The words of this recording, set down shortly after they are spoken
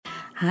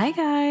Hi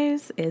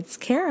guys, it's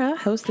Kara,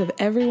 host of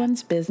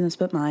Everyone's Business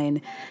But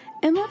Mine.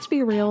 And let's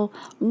be real,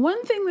 one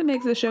thing that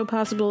makes the show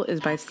possible is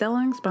by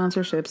selling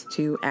sponsorships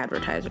to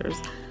advertisers.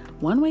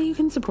 One way you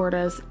can support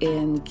us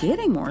in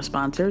getting more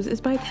sponsors is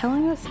by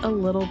telling us a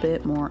little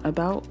bit more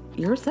about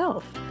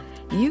yourself.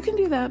 You can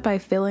do that by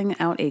filling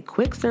out a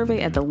quick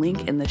survey at the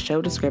link in the show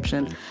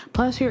description.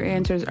 Plus, your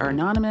answers are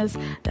anonymous.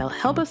 They'll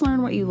help us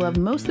learn what you love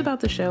most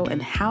about the show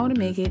and how to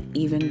make it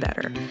even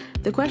better.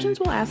 The questions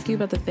will ask you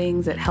about the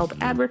things that help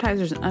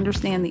advertisers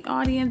understand the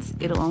audience.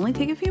 It'll only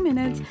take a few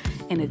minutes,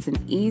 and it's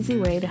an easy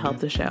way to help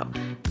the show.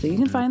 So you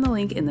can find the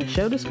link in the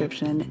show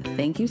description.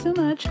 Thank you so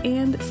much,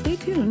 and stay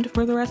tuned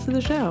for the rest of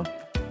the show.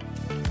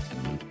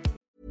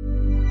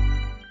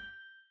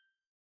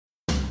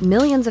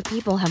 Millions of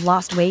people have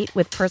lost weight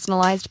with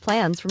personalized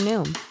plans from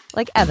Noom.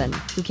 Like Evan,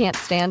 who can't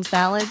stand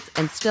salads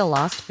and still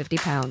lost 50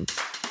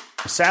 pounds.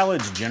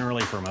 Salads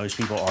generally for most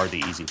people are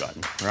the easy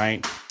button,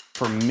 right?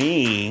 For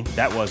me,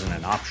 that wasn't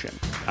an option.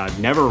 I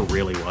never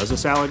really was a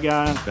salad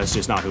guy. That's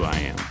just not who I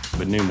am.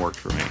 But Noom worked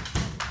for me.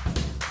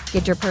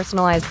 Get your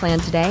personalized plan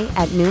today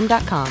at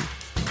Noom.com.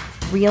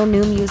 Real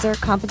Noom user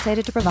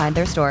compensated to provide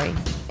their story.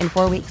 In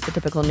 4 weeks, the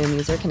typical Noom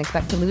user can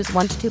expect to lose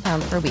 1 to 2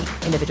 pounds per week.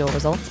 Individual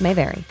results may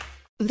vary.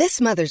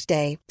 This Mother's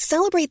Day,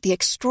 celebrate the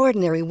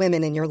extraordinary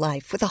women in your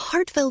life with a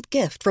heartfelt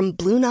gift from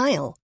Blue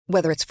Nile.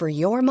 Whether it's for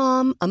your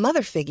mom, a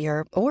mother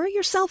figure, or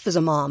yourself as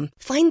a mom,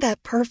 find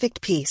that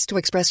perfect piece to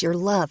express your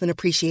love and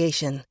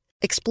appreciation.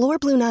 Explore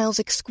Blue Nile's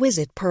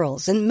exquisite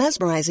pearls and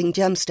mesmerizing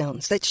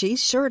gemstones that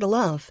she's sure to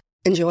love.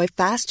 Enjoy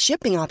fast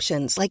shipping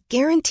options like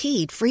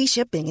guaranteed free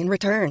shipping and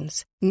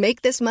returns.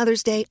 Make this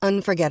Mother's Day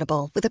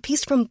unforgettable with a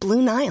piece from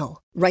Blue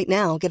Nile. Right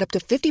now, get up to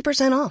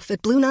 50% off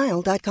at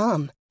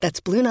BlueNile.com. That's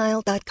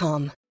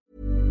BlueNile.com.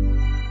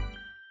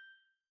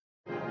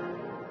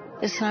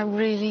 Listen, I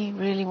really,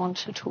 really want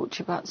to talk to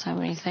you about so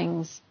many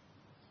things.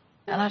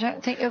 And I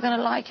don't think you're going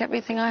to like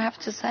everything I have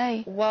to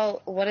say.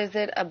 Well, what is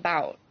it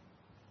about?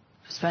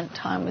 I spent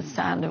time with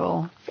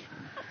Sandoval.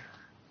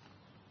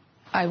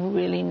 I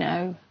really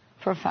know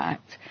for a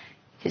fact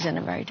he's in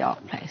a very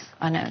dark place.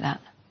 I know that.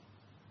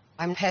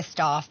 I'm pissed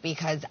off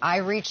because I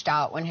reached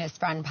out when his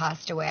friend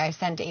passed away. I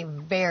sent a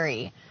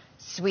very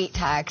sweet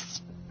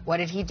text. What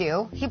did he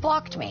do? He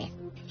blocked me.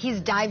 He's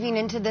diving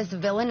into this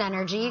villain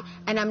energy,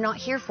 and I'm not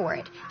here for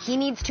it. He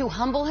needs to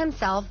humble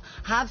himself,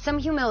 have some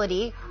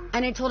humility,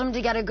 and I told him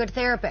to get a good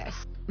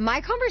therapist.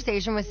 My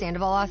conversation with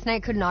Sandoval last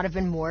night could not have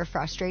been more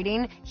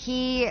frustrating.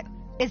 He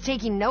is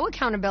taking no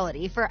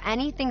accountability for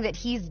anything that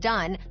he's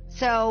done.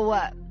 So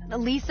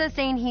Lisa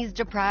saying he's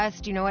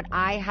depressed, you know what?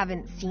 I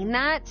haven't seen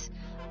that.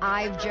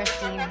 I've just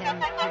seen him.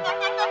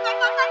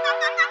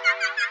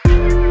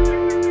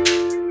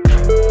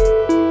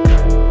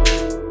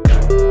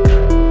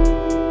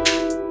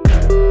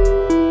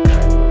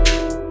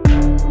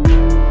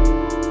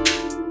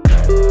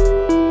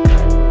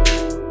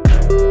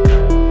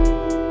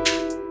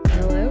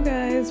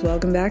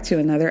 Welcome back to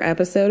another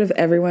episode of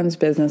Everyone's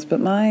Business But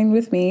Mine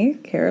with me,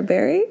 Kara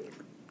Berry.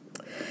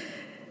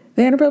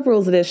 Vanderpump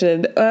Rules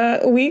edition.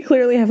 We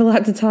clearly have a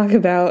lot to talk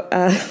about.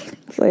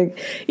 It's like,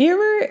 you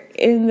ever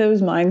in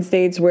those mind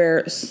states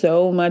where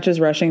so much is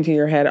rushing to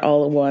your head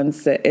all at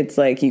once that it's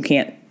like you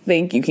can't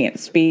think, you can't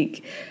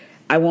speak.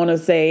 I want to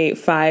say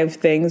 5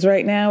 things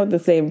right now at the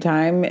same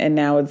time, and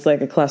now it's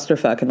like a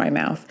clusterfuck in my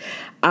mouth.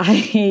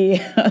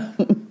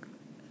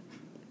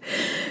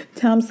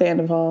 Tom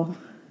Sandoval,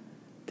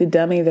 the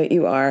dummy that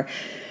you are.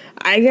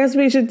 I guess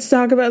we should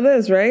talk about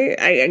this, right?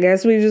 I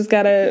guess we just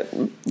gotta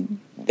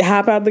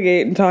hop out the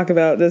gate and talk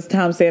about this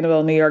Tom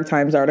Sandoval New York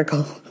Times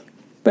article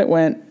that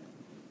went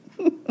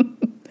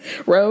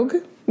rogue,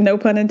 no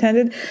pun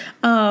intended.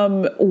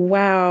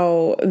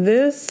 Wow,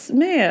 this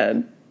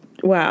man,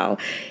 wow.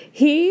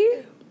 He,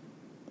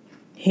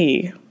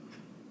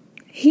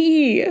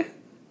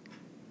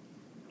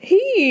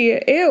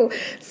 ew.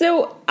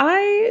 So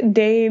I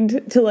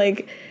deigned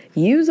to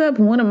use up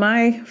one of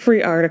my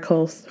free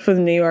articles for the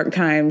New York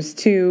Times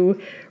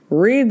to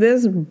read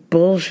this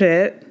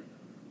bullshit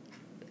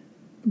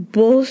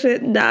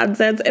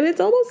nonsense. And it's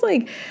almost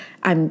like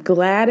I'm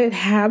glad it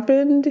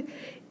happened,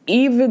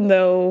 even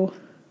though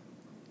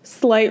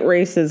slight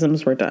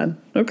racisms were done.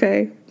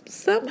 Okay.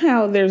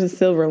 Somehow there's a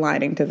silver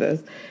lining to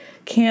this.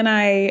 Can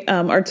I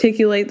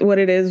articulate what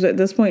it is at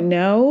this point?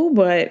 No,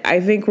 but I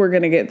think we're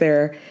going to get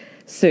there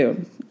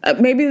soon.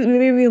 Maybe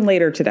even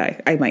later today,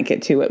 I might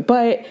get to it.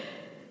 But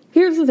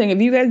here's the thing. If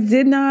you guys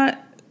did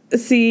not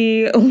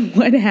see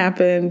what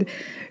happened,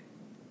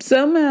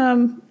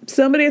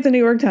 somebody at the New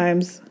York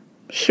Times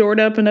shored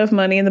up enough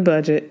money in the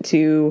budget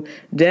to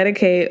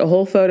dedicate a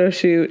whole photo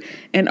shoot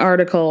and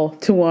article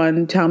to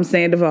one Tom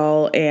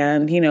Sandoval.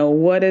 And,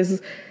 what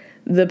has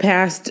the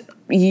past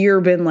year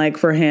been like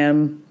for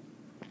him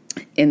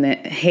in the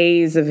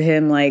haze of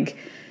him,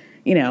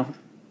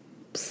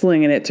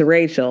 slinging it to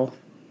Rachel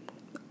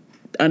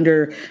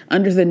under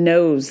the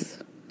nose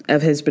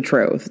of his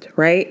betrothed,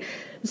 right?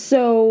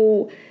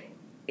 So,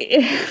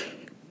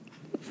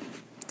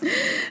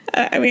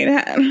 I mean,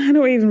 how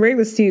do I even bring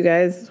this to you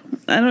guys?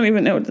 I don't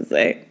even know what to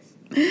say.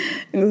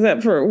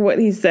 except for what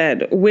he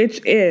said,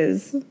 which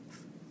is,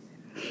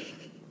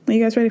 are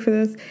you guys ready for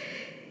this?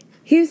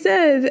 He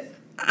said,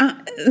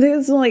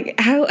 this like,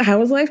 how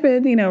has life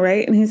been,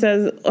 right? And he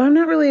says, I'm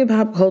not really a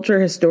pop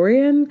culture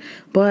historian,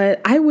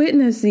 but I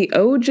witnessed the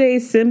O.J.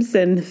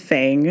 Simpson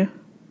thing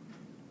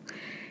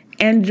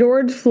and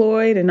George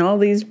Floyd and all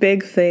these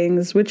big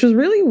things, which was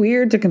really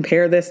weird to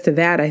compare this to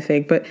that, I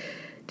think. But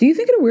do you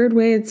think in a weird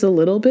way it's a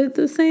little bit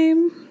the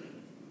same?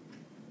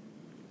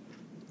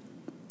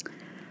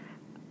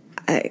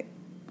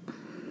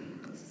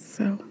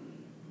 So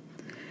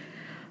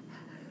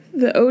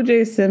the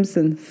O.J.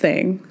 Simpson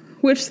thing,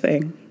 which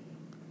thing?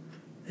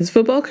 His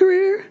football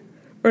career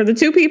or the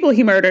two people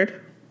he murdered?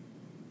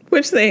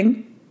 Which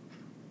thing?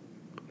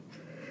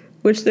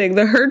 Which thing?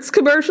 The Hertz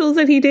commercials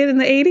that he did in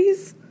the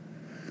 80s?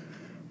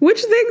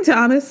 Which thing,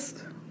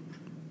 Thomas?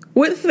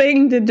 What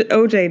thing did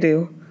O.J.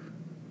 do?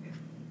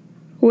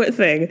 What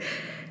thing?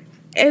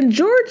 And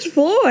George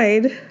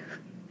Floyd,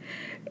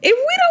 if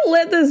we don't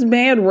let this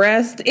man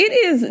rest, it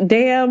is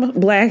damn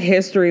Black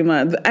History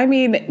Month. I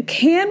mean,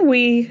 can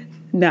we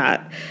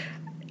not?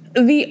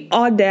 The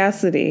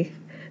audacity,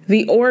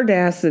 the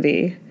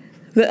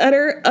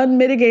utter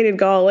unmitigated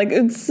gall. Like,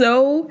 it's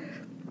so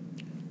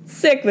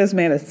sick. This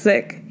man is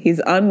sick.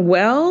 He's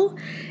unwell.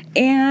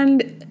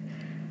 And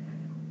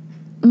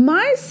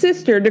my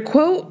sister, to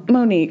quote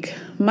Monique,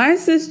 my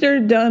sister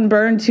done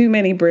burned too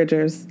many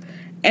bridges,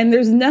 and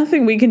there's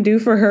nothing we can do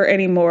for her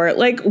anymore.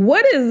 Like,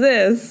 what is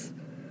this?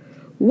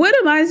 What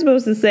am I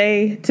supposed to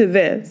say to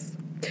this?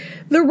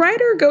 The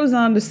writer goes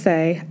on to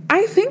say,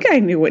 I think I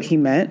knew what he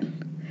meant.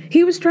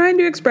 He was trying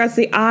to express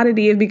the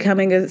oddity of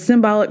becoming a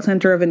symbolic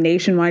center of a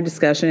nationwide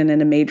discussion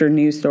and a major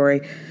news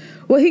story.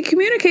 What he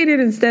communicated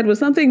instead was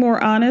something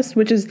more honest,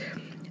 which is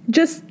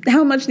just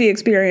how much the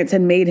experience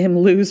had made him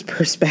lose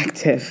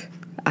perspective.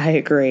 I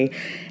agree.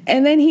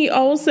 And then he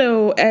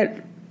also,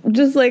 at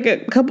just like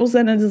a couple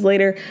sentences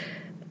later,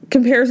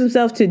 compares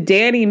himself to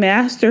Danny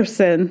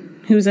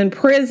Masterson, who's in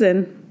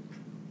prison,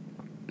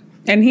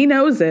 and he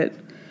knows it.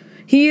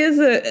 He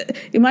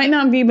might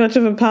not be much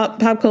of a pop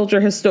culture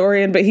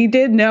historian, but he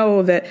did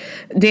know that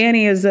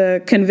Danny is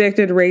a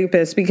convicted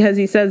rapist because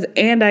he says,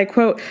 and I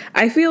quote,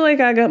 I feel like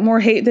I got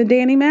more hate than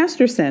Danny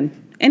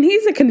Masterson. And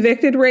he's a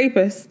convicted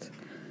rapist.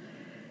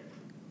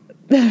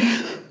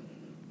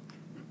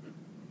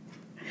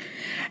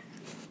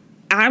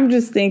 I'm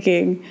just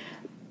thinking,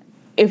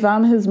 if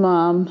I'm his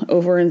mom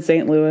over in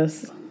St.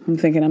 Louis, I'm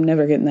thinking I'm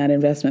never getting that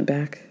investment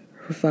back.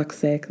 For fuck's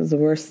sake, it was the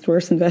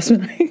worst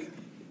investment.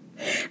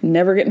 I'm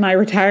never getting my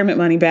retirement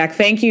money back.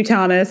 Thank you,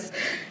 Thomas.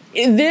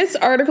 This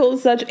article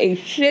is such a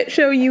shit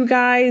show, you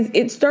guys.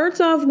 It starts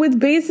off with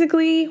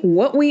basically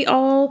what we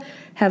all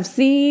have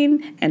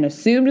seen and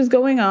assumed is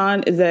going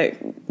on is that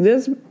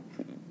this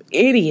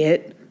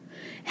idiot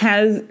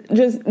has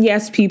just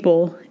yes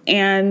people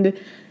and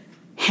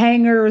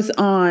hangers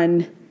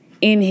on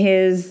in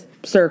his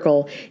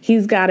circle.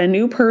 He's got a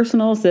new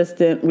personal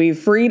assistant. We've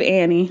freed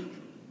Annie.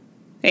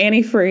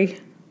 Annie free.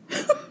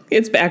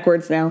 It's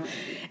backwards now.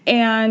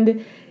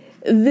 And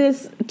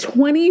this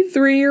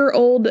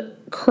 23-year-old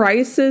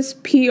crisis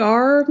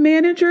PR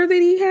manager that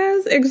he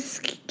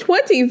has,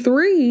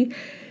 23,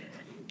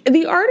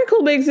 the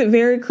article makes it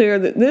very clear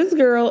that this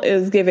girl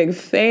is giving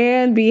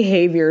fan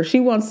behavior.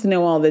 She wants to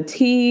know all the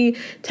tea.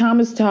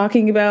 Tom is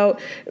talking about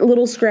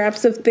little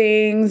scraps of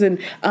things. And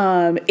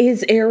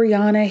is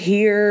Ariana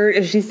here?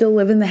 Does she still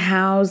live in the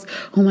house?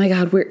 Oh my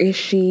God, where is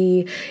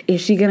she? Is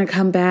she going to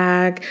come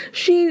back?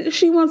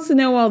 She wants to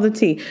know all the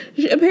tea.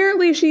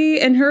 Apparently she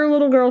and her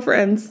little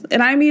girlfriends,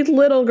 and I mean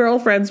little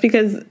girlfriends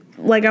because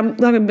like I'm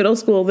talking middle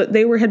school, that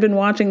they had been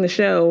watching the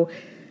show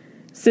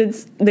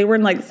since they were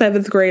in like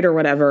 7th grade or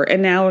whatever.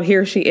 And now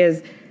here she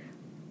is,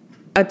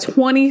 a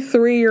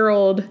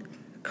 23-year-old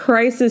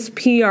crisis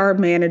PR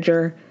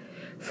manager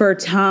for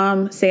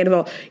Tom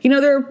Sandoval. You know,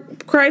 there are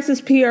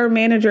crisis PR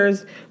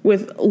managers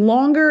with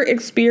longer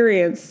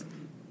experience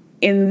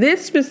in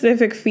this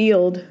specific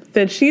field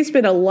than she's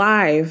been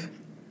alive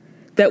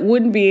that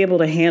wouldn't be able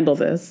to handle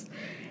this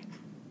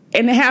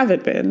and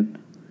haven't been.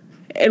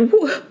 And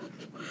what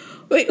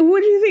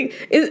do you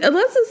think?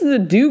 Unless this is a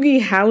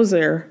Doogie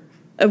Howser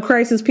of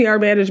crisis PR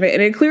management,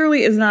 and it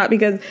clearly is not,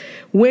 because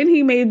when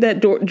he made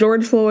that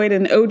George Floyd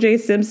and O.J.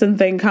 Simpson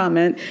thing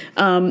comment,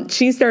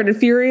 she started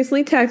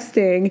furiously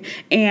texting,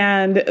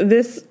 and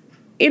this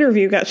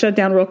interview got shut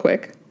down real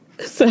quick.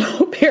 So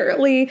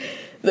apparently,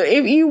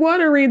 if you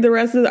want to read the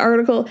rest of the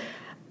article,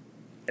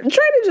 try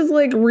to just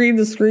like read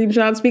the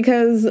screenshots,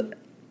 because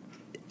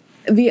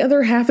the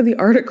other half of the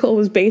article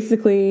was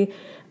basically,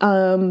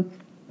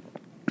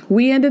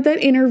 we ended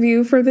that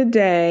interview for the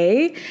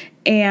day,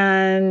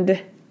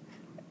 and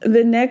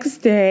the next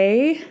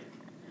day,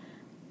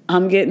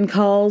 I'm getting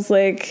calls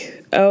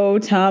like, oh,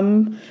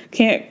 Tom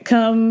can't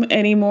come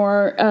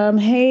anymore.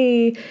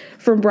 Hey,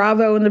 from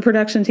Bravo and the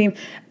production team,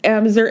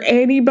 is there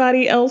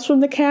anybody else from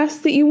the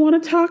cast that you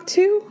want to talk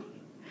to?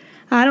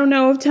 I don't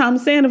know if Tom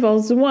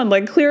Sandoval's the one.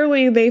 Like,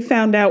 clearly they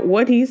found out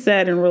what he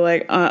said and were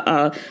like,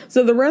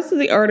 So the rest of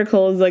the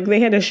article is like they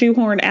had to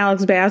shoehorn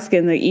Alex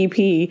Baskin, the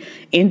EP,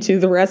 into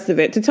the rest of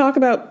it to talk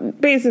about,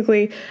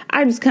 basically,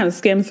 I just kind of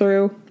skimmed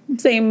through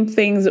same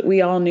things that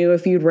we all knew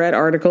if you'd read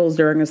articles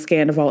during a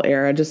Scandival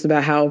era, just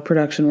about how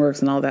production works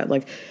and all that,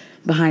 like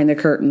behind the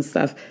curtain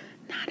stuff.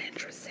 Not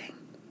interesting.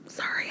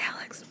 Sorry,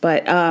 Alex.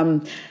 But,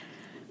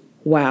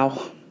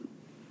 wow.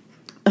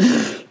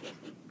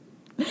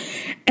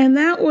 And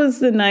that was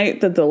the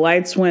night that the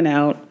lights went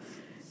out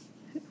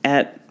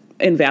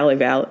in Valley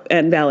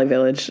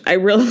Village. I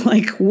really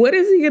like, what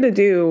is he going to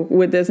do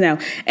with this now?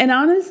 And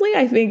honestly,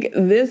 I think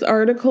this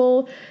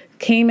article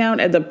came out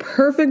at the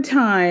perfect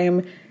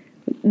time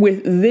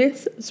with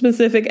this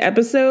specific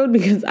episode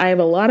because I have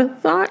a lot of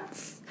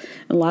thoughts,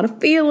 a lot of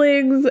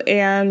feelings,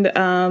 and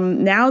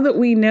now that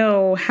we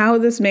know how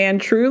this man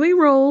truly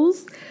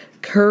rolls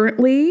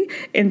currently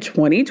in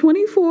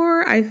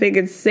 2024, I think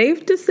it's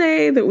safe to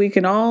say that we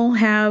can all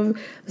have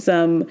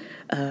some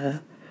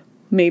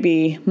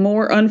maybe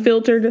more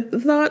unfiltered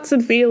thoughts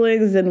and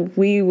feelings than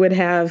we would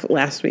have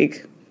last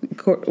week,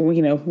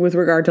 you know, with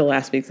regard to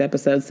last week's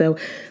episode. So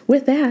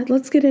with that,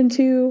 let's get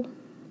into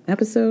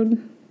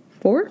episode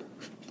 4.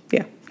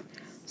 Yeah.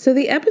 So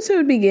the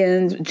episode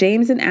begins.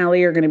 James and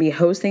Allie are going to be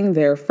hosting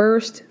their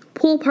first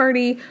pool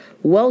party.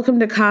 Welcome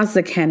to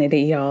Casa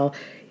Kennedy, y'all.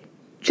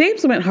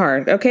 James went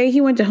hard, okay? He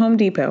went to Home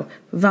Depot,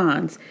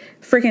 Vons,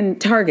 freaking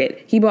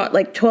Target. He bought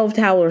like 12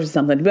 towels or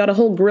something. He bought a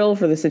whole grill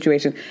for the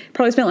situation.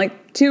 Probably spent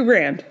like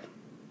 $2,000.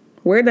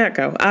 Where'd that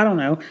go? I don't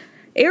know.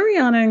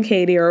 Ariana and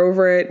Katie are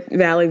over at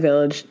Valley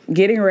Village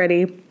getting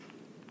ready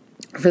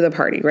for the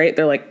party, right?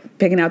 They're like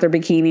picking out their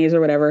bikinis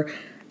or whatever,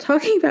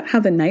 talking about how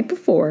the night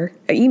before,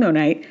 at emo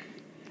night,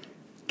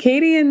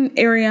 Katie and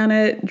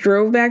Ariana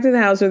drove back to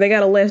the house, or they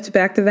got a lift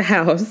back to the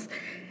house.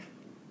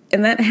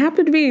 And that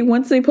happened to be,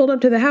 once they pulled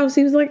up to the house,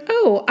 he was like,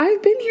 oh,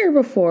 I've been here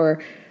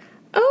before.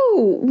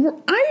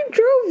 Oh, I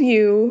drove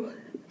you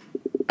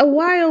a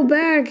while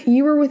back.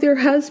 You were with your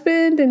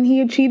husband and he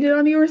had cheated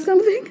on you or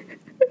something?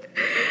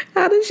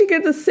 How did she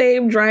get the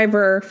same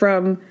driver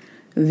from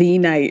the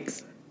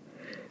night?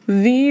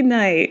 The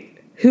night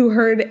who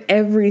heard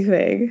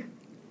everything.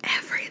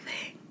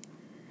 Everything.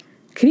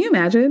 Can you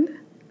imagine?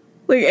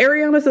 Like,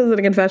 Ariana says in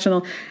a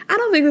confessional, I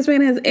don't think this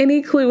man has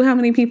any clue how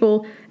many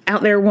people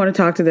out there want to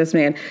talk to this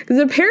man, because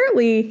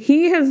apparently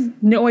he has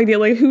no idea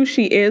like who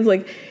she is.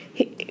 Like,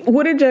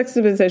 what a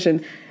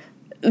juxtaposition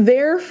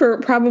there for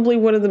probably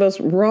one of the most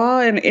raw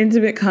and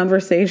intimate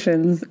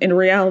conversations in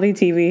reality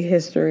TV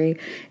history,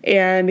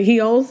 and he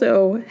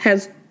also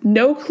has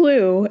no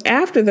clue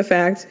after the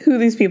fact who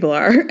these people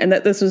are, and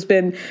that this has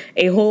been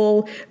a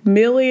whole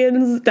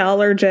millions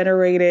dollar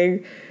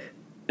generating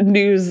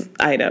news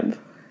item.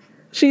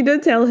 She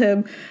did tell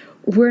him,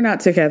 we're not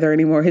together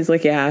anymore. He's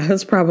like, yeah,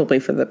 it's probably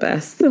for the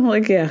best. I'm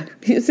like, yeah.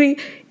 You see,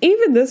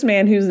 even this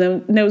man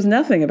who knows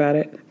nothing about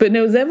it, but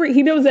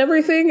he knows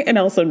everything and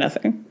also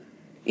nothing.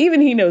 Even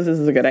he knows this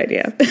is a good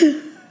idea.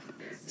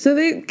 So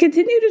they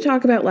continue to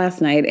talk about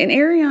last night, and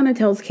Ariana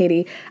tells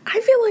Katie, I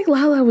feel like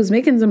Lala was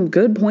making some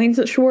good points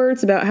at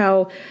Schwartz about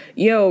how,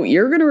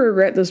 you're going to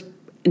regret this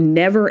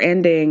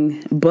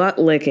never-ending butt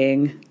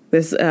licking,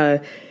 this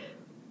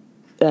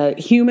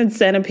human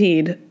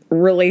centipede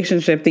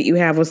relationship that you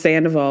have with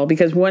Sandoval,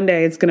 because one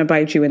day it's going to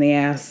bite you in the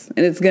ass,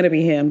 and it's going to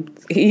be him.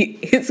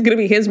 It's going to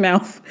be his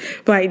mouth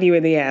biting you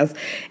in the ass.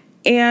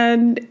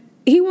 And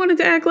he wanted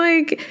to act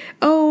like,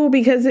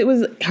 because it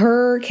was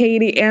her,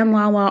 Katie, and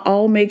Lala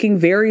all making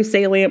very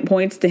salient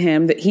points to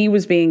him that he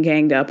was being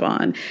ganged up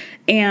on.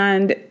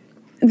 And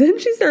then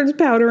she starts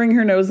powdering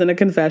her nose in a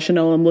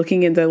confessional and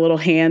looking into a little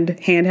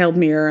handheld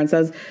mirror and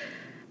says,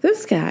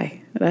 this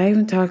guy that I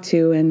haven't talked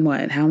to in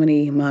how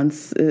many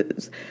months,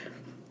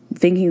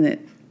 thinking that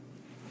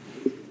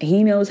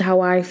he knows how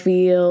I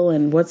feel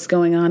and what's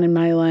going on in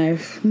my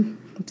life.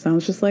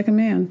 Sounds just like a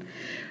man.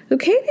 So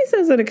Katie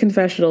says at a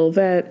confessional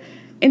that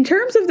in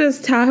terms of this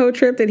Tahoe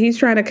trip that he's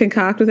trying to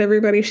concoct with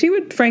everybody, she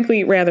would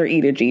frankly rather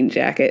eat a jean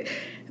jacket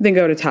than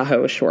go to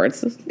Tahoe with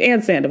Schwartz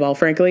and Sandoval,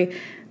 frankly.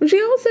 But she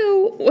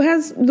also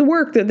has the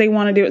work that they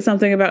want to do at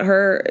Something About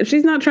Her.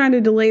 She's not trying to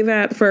delay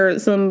that for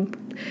some,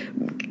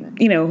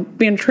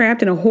 being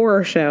trapped in a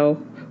horror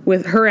show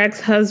with her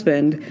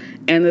ex-husband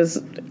and this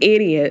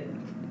idiot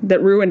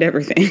that ruined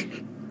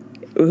everything,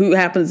 who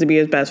happens to be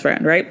his best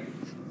friend, right?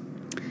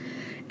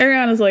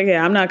 Ariana's like,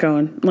 yeah, I'm not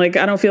going. Like,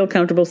 I don't feel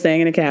comfortable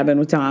staying in a cabin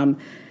with Tom.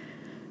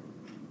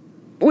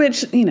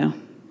 Which,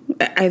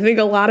 I think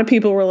a lot of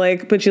people were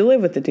like, but you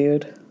live with the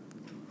dude.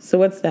 So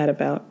what's that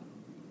about?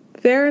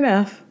 Fair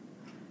enough.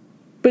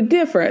 But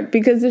different,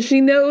 because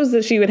she knows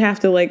that she would have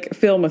to,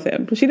 film with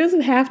him. She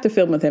doesn't have to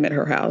film with him at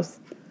her house.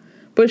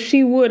 But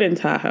she would in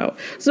Tahoe.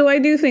 So I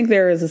do think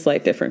there is a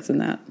slight difference in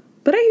that.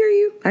 But I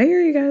hear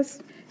you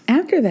guys.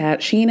 After that,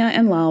 Sheena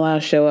and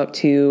Lala show up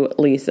to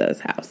Lisa's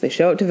house. They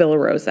show up to Villa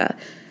Rosa.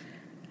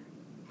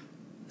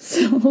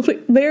 So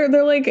they're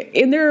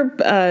in their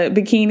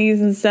bikinis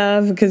and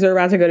stuff because they're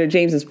about to go to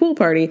James's pool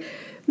party.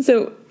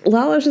 So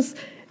Lala's just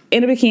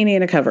in a bikini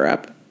and a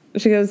cover-up.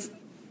 She goes,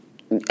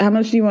 how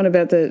much do you want to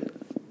bet that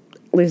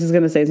Lisa's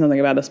going to say something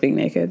about us being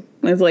naked?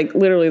 And it's like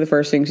literally the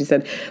first thing she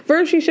said.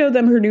 First, she showed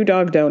them her new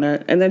dog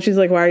Donut, and then she's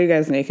like, why are you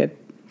guys naked?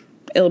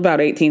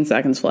 About 18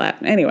 seconds flat.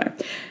 Anyway,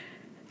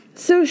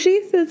 so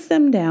she sits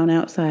them down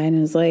outside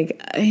and is like,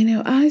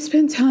 I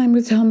spent time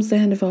with Tom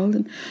Sandoval,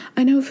 and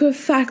I know for a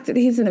fact that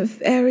he's in a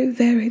very,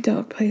 very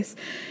dark place.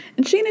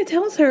 And Sheena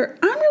tells her,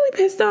 I'm really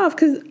pissed off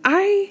because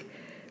I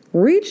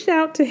reached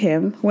out to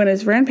him when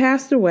his friend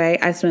passed away.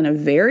 I sent a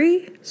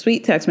very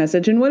sweet text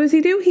message, and what does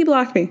he do? He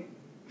blocked me.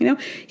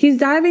 He's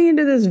diving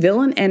into this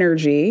villain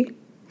energy,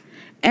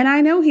 and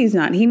I know he's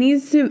not. He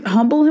needs to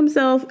humble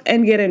himself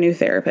and get a new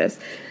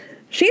therapist.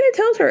 Sheena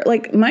tells her,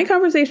 like, my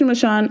conversation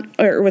with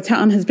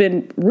Tom has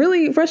been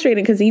really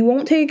frustrating because he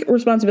won't take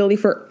responsibility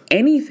for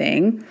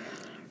anything.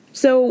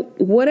 So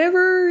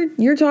whatever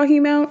you're talking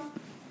about,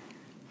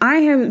 I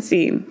haven't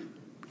seen.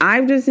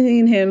 I've just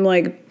seen him,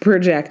 like,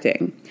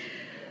 projecting.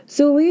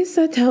 So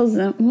Lisa tells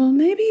them, well,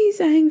 maybe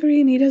he's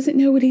angry and he doesn't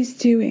know what he's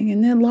doing.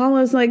 And then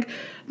Lala's like,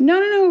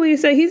 no,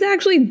 Lisa, he's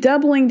actually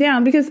doubling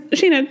down because,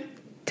 Sheena,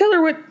 tell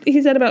her what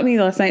he said about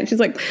me last night. And she's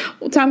like,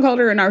 well, Tom called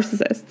her a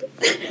narcissist.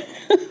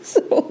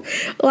 So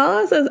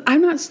Lala says,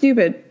 I'm not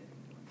stupid.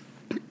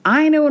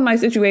 I know in my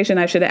situation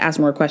I should have asked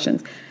more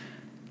questions.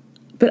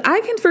 But I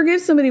can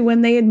forgive somebody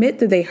when they admit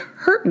that they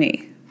hurt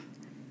me.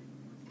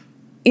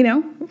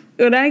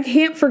 But I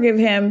can't forgive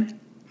him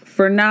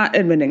for not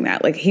admitting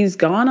that. Like, he's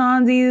gone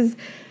on these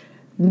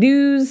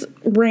news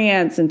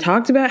rants and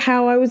talked about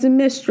how I was a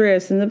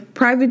mistress and the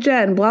private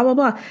jet and blah, blah,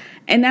 blah.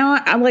 And now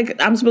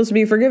I'm supposed to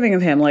be forgiving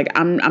of him. Like,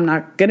 I'm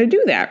not going to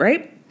do that,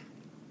 right?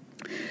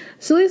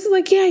 So Lisa's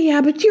like,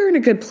 yeah, but you're in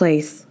a good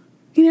place.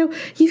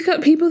 You've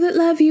got people that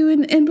love you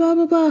and blah,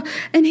 blah, blah.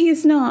 And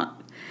he's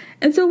not.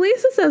 And so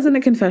Lisa says in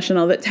a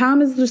confessional that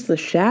Tom is just the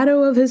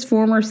shadow of his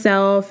former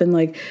self. And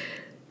like,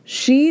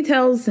 she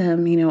tells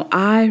him,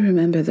 I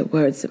remember the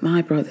words that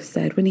my brother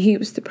said when he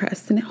was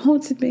depressed and it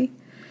haunted me.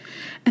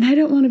 And I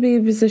don't want to be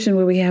in a position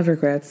where we have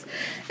regrets.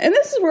 And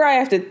this is where I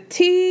have to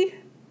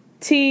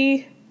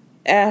TFO.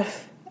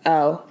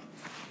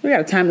 We got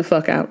to time the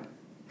fuck out.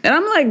 And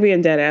I'm like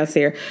being dead ass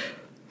here.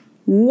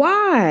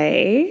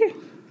 Why?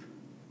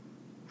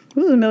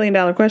 This is $1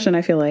 million question,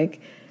 I feel like.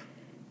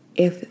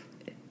 If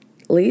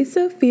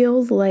Lisa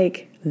feels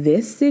like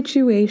this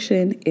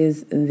situation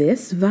is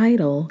this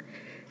vital,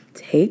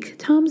 take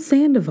Tom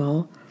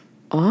Sandoval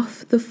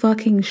off the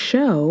fucking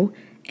show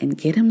and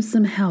get him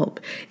some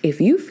help.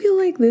 If you feel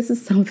like this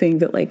is something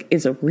that like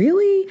is a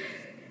really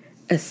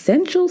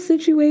essential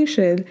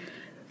situation,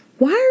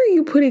 why are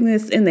you putting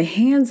this in the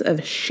hands of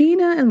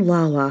Sheena and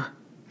Lala?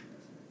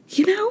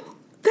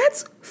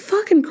 That's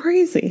fucking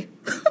crazy.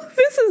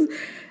 This is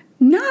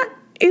not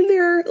in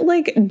their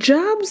like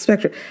job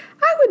spectrum.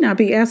 I would not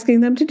be asking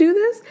them to do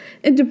this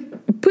and to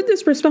put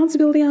this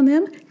responsibility on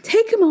them.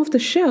 Take them off the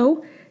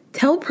show,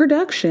 tell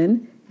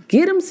production,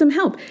 get them some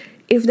help.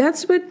 If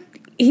that's what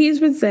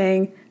he's been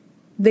saying,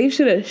 they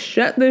should have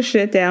shut this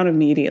shit down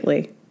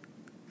immediately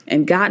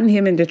and gotten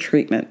him into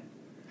treatment.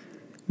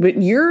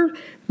 But you're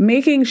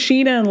making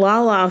Sheena and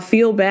Lala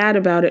feel bad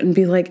about it and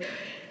be like,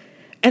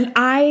 and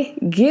I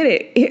get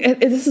it.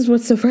 This is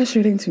what's so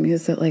frustrating to me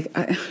is that like,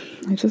 I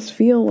just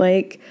feel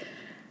like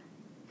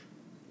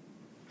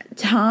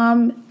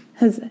Tom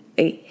has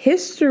a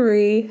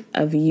history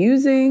of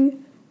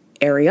using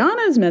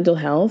Ariana's mental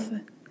health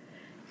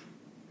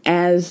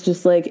as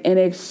just like an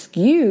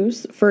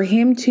excuse for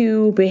him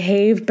to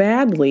behave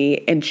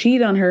badly and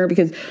cheat on her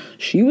because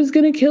she was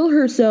going to kill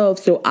herself.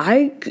 So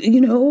I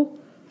couldn't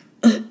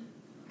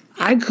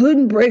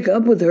break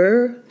up with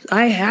her.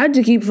 I had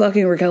to keep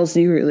fucking Raquel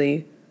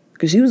secretly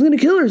because she was going to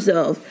kill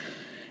herself.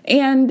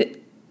 And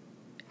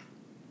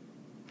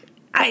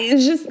I'm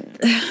just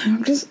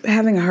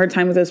having a hard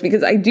time with this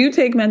because I do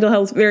take mental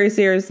health very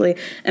seriously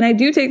and I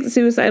do take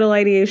suicidal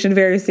ideation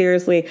very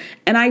seriously.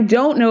 And I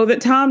don't know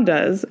that Tom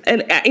does.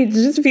 And it's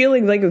just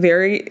feeling like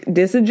very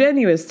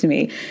disingenuous to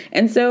me.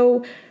 And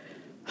so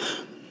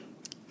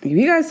if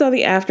you guys saw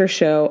the after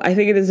show, I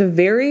think it is a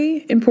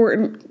very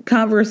important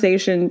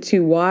conversation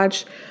to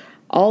watch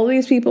all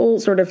these people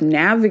sort of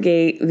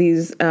navigate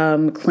these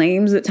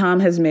claims that Tom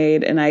has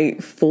made. And I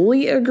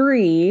fully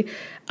agree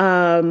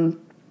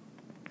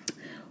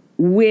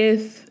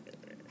with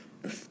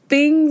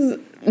things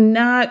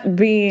not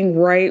being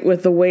right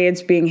with the way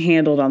it's being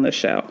handled on the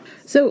show.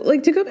 So,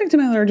 like, to go back to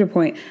my larger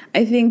point,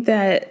 I think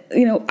that,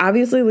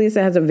 obviously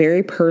Lisa has a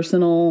very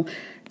personal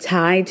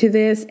tie to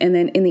this. And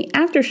then in the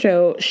after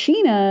show,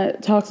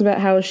 Sheena talks about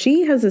how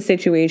she has a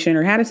situation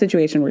or had a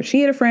situation where she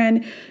had a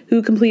friend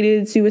who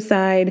completed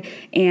suicide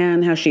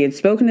and how she had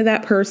spoken to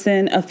that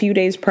person a few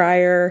days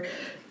prior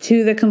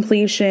to the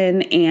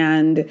completion.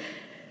 And,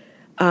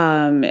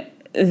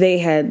 they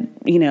had,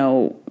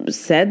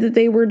 said that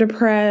they were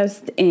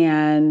depressed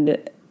and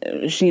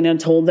Sheena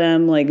told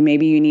them, like,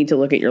 maybe you need to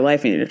look at your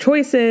life and your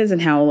choices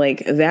and how,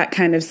 like, that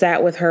kind of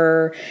sat with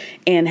her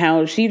and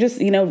how she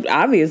just,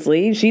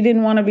 obviously she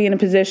didn't want to be in a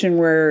position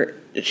where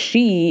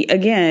she,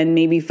 again,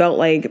 maybe felt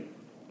like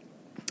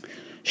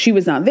she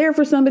was not there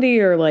for somebody,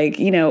 or like,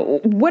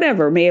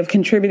 whatever may have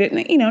contributed,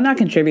 not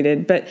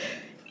contributed, but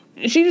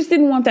she just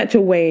didn't want that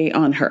to weigh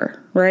on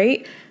her,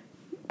 right?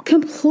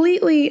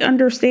 Completely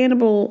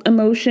understandable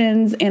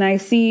emotions, and I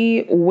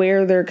see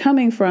where they're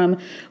coming from,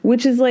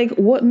 which is like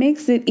what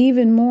makes it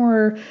even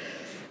more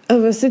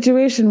of a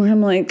situation where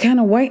I'm like kind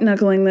of white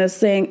knuckling this,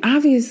 saying,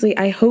 obviously,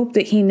 I hope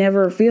that he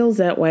never feels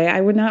that way.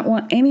 I would not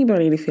want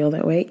anybody to feel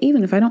that way,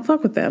 even if I don't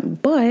fuck with them.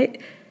 But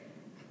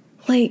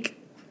like,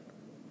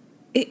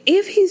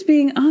 if he's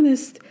being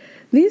honest,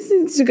 these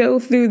needs to go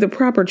through the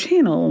proper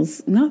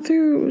channels, not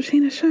through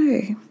Shayna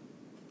Shay.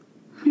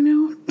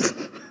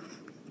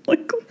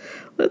 Like,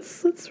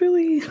 let's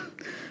really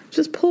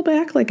just pull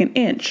back like an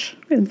inch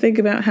and think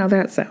about how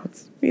that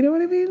sounds. You know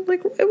what I mean?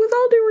 Like, with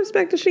all due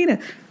respect to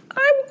Sheena,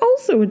 I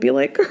also would be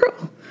like,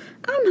 girl,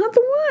 I'm not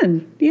the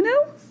one,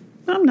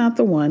 I'm not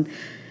the one.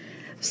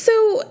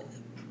 So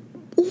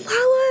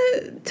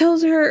Lala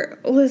tells her,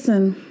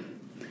 listen,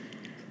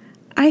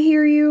 I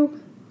hear you.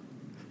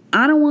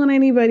 I don't want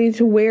anybody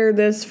to wear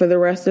this for the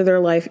rest of their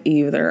life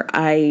either.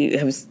 I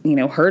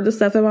have, heard the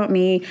stuff about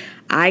me.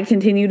 I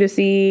continue to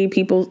see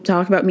people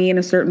talk about me in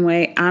a certain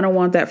way. I don't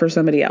want that for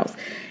somebody else.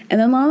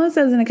 And then Lala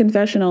says in a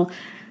confessional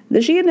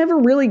that she had never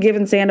really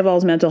given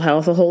Sandoval's mental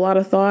health a whole lot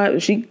of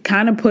thought. She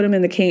kind of put him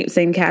in the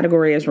same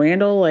category as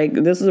Randall. Like,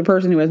 this is a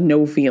person who has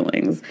no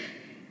feelings.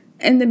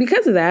 And then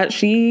because of that,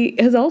 she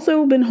has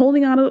also been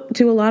holding on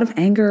to a lot of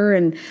anger,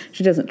 and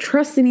she doesn't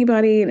trust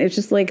anybody, and it's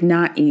just like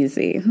not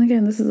easy. And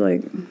again, this is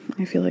like,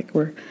 I feel like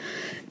we're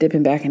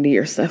dipping back into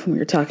your stuff when we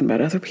were talking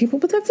about other people,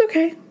 but that's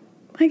okay.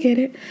 I get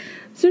it.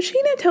 So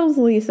Sheena tells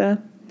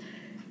Lisa,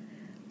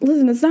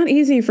 listen, it's not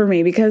easy for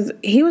me because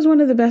he was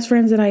one of the best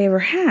friends that I ever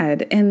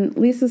had. And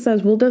Lisa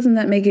says, well, doesn't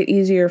that make it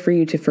easier for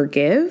you to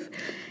forgive?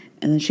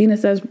 And then Sheena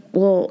says,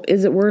 well,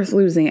 is it worth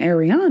losing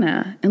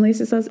Ariana? And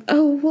Lisa says,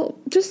 oh, well,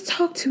 just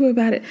talk to her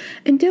about it.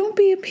 And don't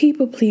be a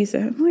people pleaser.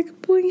 I'm like,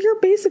 well, you're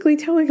basically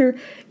telling her,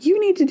 you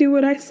need to do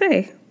what I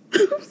say.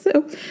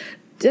 So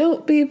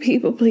don't be a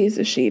people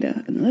pleaser,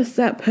 Sheena, unless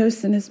that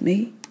person is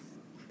me.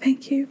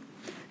 Thank you.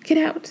 Get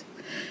out.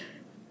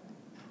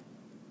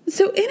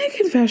 So in a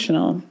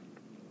confessional,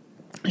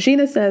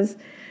 Sheena says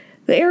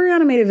that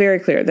Ariana made it very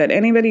clear that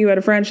anybody who had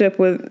a friendship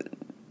with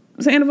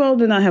Sandoval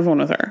did not have one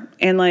with her.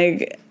 And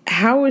like,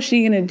 how is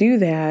she going to do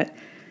that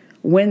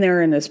when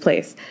they're in this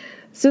place?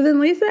 So then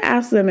Lisa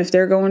asks them if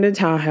they're going to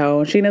Tahoe.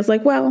 And Sheena's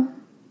like, well,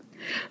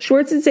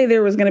 Schwartz did say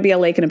there was going to be a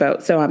lake and a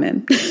boat, so I'm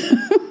in.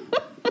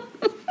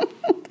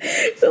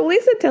 So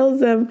Lisa tells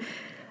them,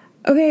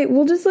 okay,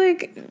 we'll just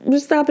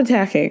stop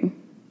attacking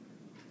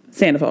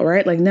Sandoval,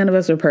 right? Like, none of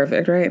us are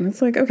perfect, right? And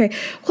it's like, okay,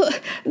 well,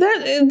 these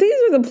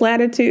are the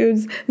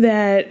platitudes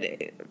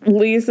that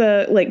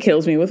Lisa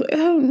kills me with.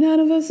 Oh, none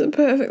of us are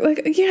perfect.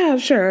 Like, yeah,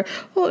 sure.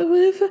 Well,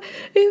 if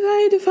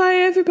I defy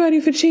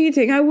everybody for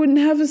cheating, I wouldn't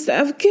have a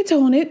staff. Get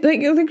on it.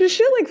 Like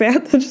shit like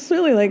that. They're just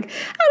really I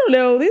don't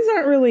know. These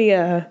aren't really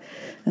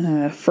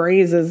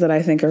phrases that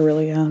I think are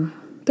really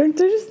they're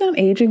just not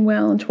aging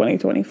well in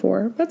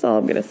 2024. That's all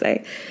I'm gonna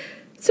say.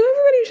 So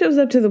everybody shows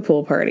up to the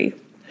pool party.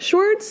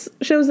 Schwartz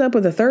shows up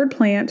with a third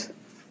plant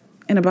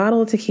and a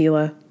bottle of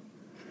tequila.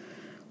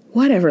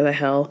 Whatever the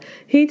hell.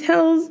 He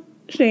tells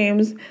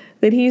James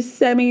that he's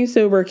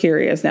semi-sober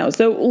curious now.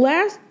 So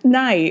last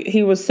night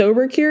he was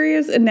sober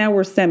curious, and now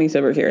we're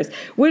semi-sober curious,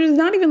 which is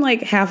not even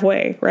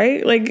halfway,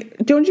 right? Like,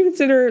 don't you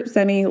consider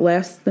semi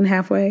less than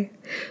halfway?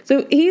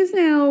 So he's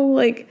now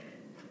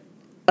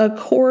a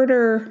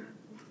quarter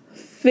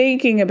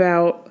thinking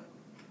about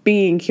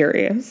being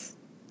curious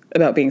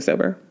about being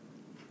sober.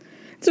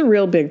 It's a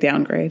real big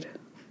downgrade.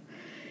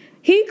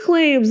 He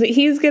claims that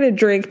he's going to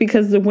drink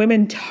because the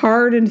women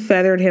tarred and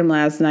feathered him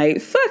last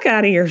night. Fuck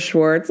out of here,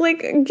 Schwartz.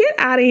 Get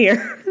out of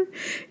here.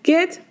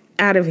 Get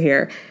out of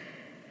here.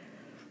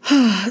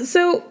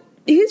 So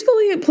he's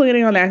fully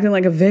planning on acting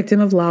like a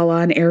victim of Lala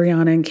and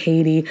Ariana and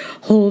Katie,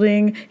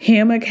 holding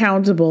him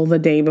accountable the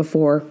day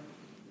before.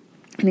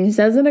 And he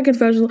says in a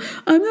confessional,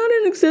 I'm not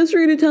an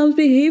accessory to Tom's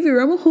behavior.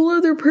 I'm a whole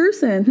other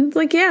person. It's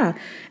like, yeah.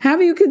 Have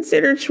you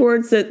considered,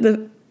 Schwartz, that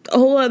the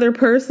whole other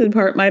person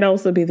part might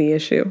also be the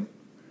issue?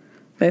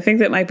 I think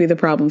that might be the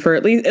problem for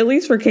at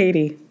least for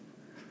Katie,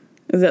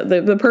 is that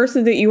the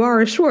person that you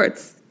are is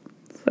Schwartz.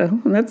 So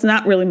that's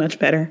not really much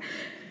better.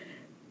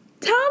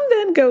 Tom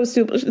then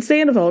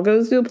Sandoval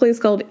goes to a place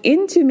called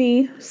Into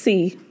Me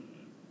Sea,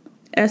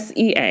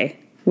 SEA,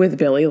 with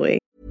Billy Lee.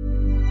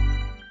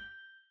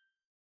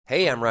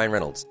 Hey, I'm Ryan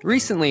Reynolds.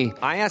 Recently,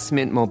 I asked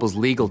Mint Mobile's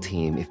legal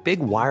team if big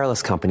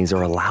wireless companies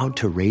are allowed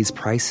to raise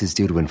prices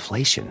due to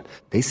inflation.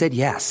 They said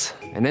yes.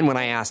 And then when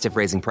I asked if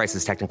raising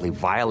prices technically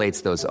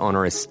violates those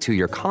onerous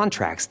 2-year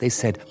contracts, they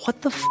said,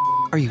 what the f***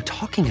 are you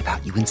talking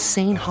about, you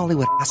insane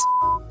Hollywood ass f-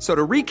 So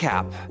to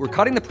recap, we're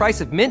cutting the price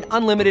of Mint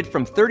Unlimited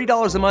from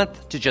 $30 a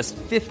month to just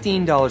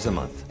 $15 a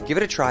month. Give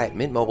it a try at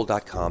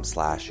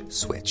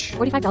mintmobile.com/switch.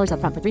 $45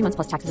 up front for 3 months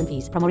plus taxes and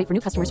fees. Promo rate for new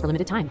customers for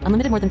limited time.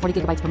 Unlimited more than 40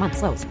 gigabytes per month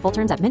slows. Full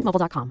terms at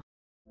mintmobile.com.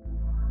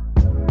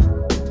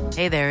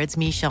 Hey there, it's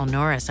Michelle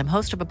Norris. I'm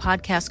host of a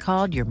podcast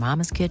called Your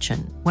Mama's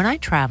Kitchen. When I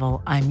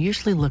travel, I'm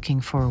usually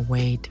looking for a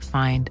way to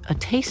find a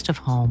taste of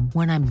home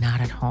when I'm not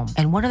at home.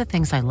 And one of the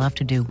things I love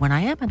to do when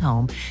I am at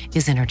home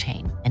is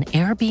entertain. And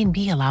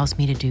Airbnb allows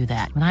me to do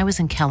that. When I was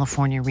in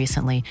California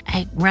recently,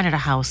 I rented a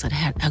house that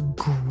had a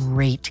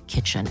great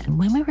kitchen. And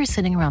when we were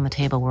sitting around the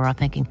table, we were all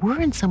thinking, we're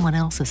in someone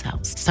else's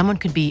house. Someone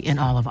could be in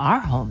all of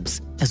our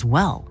homes as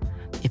well.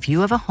 If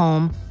you have a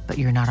home, but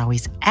you're not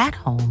always at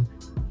home,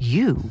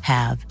 you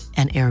have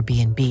an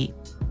Airbnb.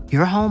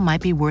 Your home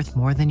might be worth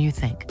more than you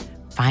think.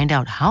 Find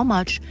out how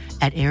much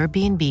at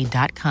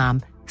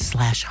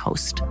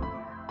airbnb.com/host.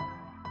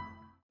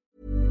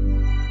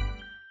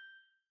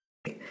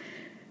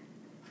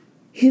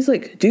 He's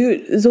like,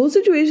 dude, this whole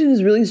situation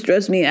has really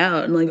stressed me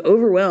out and like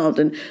overwhelmed,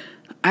 and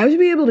I would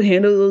be able to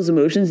handle those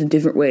emotions in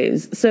different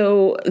ways.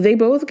 So they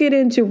both get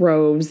into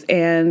robes,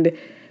 and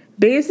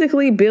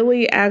basically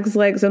Billy acts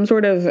like some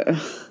sort of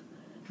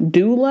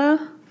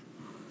doula.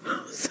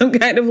 Some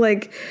kind of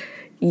like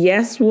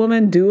yes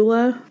woman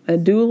doula, a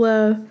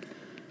doula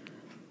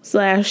 /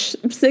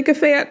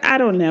 sycophant. I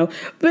don't know.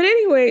 But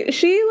anyway,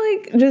 she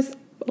like just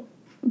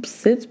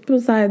sits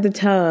beside the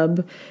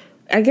tub.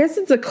 I guess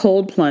it's a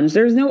cold plunge.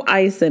 There's no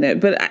ice in it,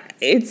 but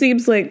it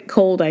seems like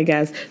cold, I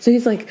guess. So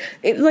he's like,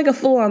 it's like a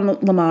full on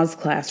Lamaze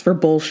class for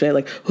bullshit.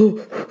 Like,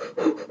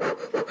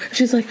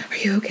 she's like, are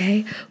you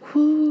okay?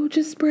 Ooh,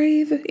 just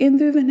breathe in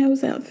through the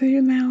nose, out through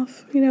your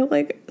mouth. You know,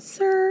 like,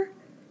 sir.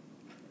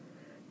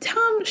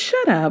 Tom,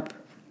 shut up.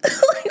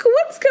 Like,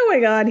 what's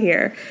going on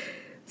here?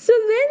 So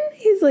then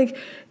he's like,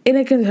 in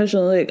a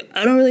confessional, like,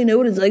 I don't really know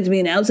what it's like to be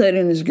an outsider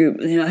in this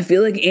group. You know, I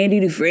feel like Andy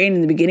Dufresne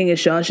in the beginning of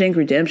Shawshank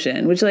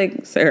Redemption, which,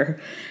 like, sir,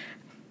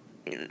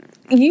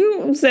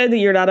 you said that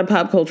you're not a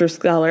pop culture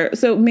scholar,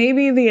 so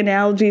maybe the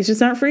analogies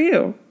just aren't for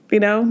you. You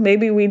know,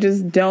 maybe we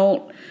just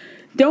don't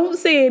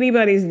say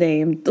anybody's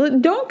name.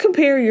 Don't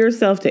compare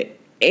yourself to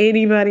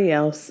anybody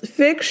else,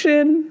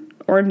 fiction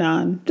or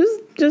non.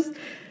 Just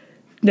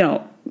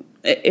no.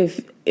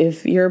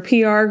 If your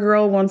PR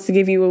girl wants to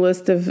give you a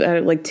list of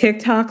like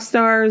TikTok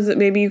stars that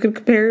maybe you could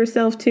compare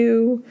yourself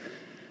to,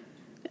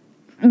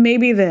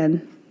 maybe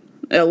then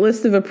a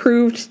list of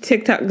approved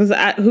TikTok, because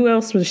who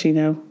else would she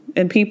know?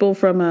 And people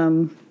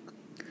from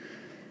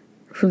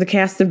the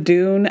cast of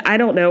Dune. I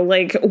don't know.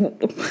 Like,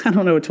 I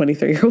don't know what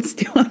 23-year-olds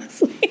do,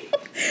 honestly.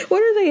 What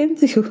are they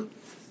into?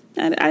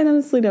 I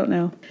honestly don't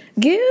know.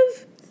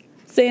 Give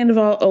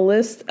Sandoval a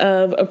list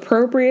of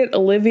appropriate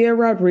Olivia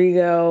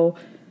Rodrigo,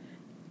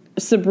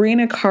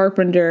 Sabrina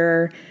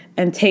Carpenter,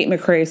 and Tate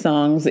McRae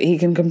songs that he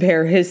can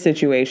compare his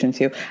situation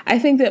to. I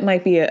think that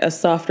might be a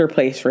softer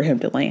place for him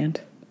to land.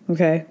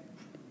 Okay?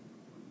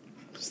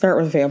 Start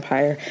with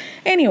Vampire.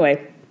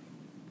 Anyway,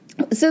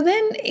 so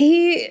then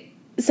he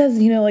says,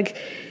 you know, like,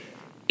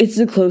 it's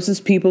the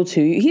closest people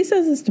to you. He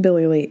says this to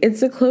Billy Lee.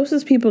 It's the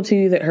closest people to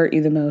you that hurt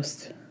you the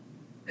most.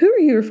 Who are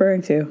you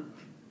referring to?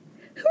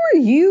 Who are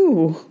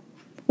you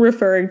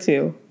referring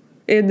to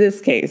in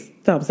this case,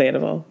 Tom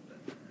Sandoval?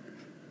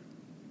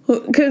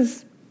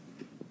 Because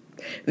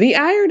the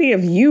irony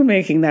of you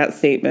making that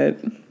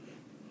statement,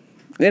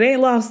 it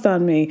ain't lost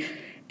on me.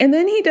 And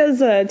then he does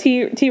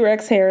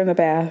T-Rex hair in the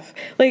bath.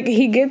 Like,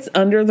 he gets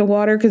under the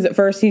water, because at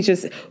first he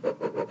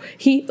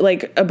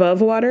like above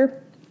water,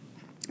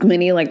 and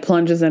then he like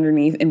plunges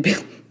underneath, and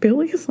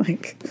Billy is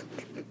like,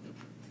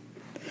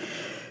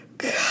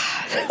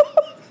 God,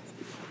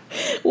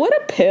 what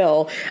a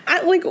pill.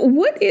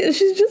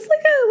 She's just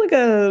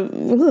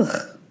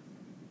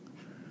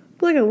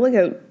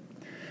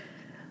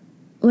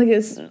like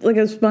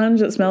a sponge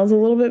that smells a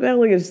little bit bad.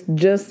 Like, it's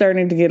just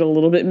starting to get a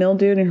little bit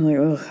mildewed, and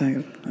you're like,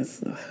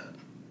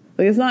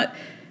 like, it's not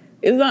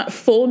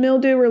full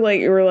mildew. We're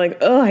like,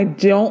 oh, I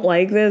don't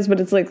like this, but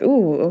it's like,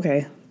 ooh,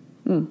 okay,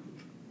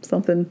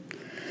 something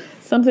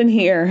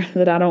here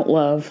that I don't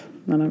love.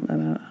 I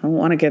don't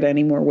want to get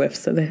any more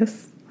whiffs of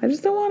this. I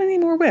just don't want any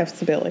more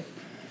whiffs of Billy.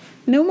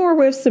 No more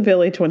whiffs of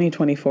Billy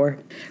 2024.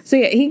 So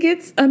yeah, he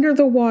gets under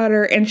the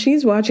water, and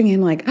she's watching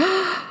him like,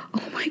 oh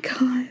my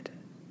God.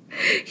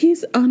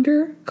 He's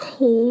under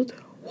cold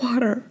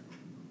water.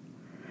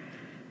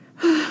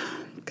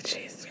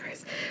 Jesus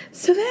Christ.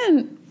 So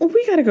then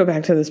we got to go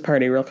back to this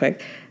party real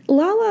quick.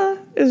 Lala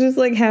is just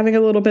like having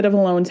a little bit of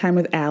alone time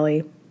with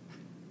Allie.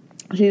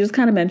 She just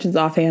kind of mentions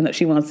offhand that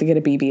she wants to get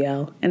a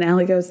BBL. And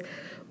Allie goes,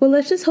 well,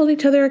 let's just hold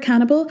each other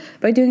accountable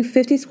by doing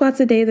 50 squats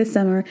a day this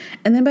summer.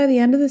 And then by the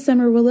end of the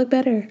summer, we'll look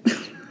better.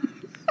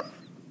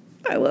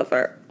 I love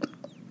her.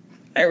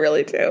 I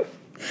really do.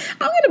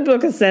 I'm going to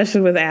book a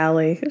session with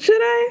Allie.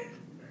 Should I?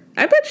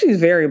 I bet she's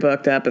very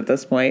booked up at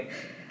this point.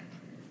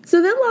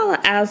 So then Lala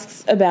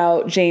asks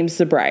about James'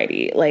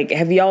 sobriety. Like,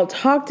 have y'all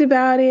talked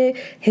about it?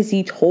 Has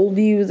he told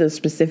you the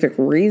specific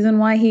reason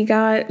why he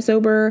got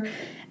sober?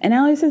 And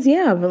Allie says,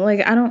 yeah, but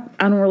like, I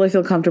don't really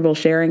feel comfortable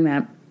sharing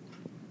that.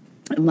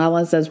 And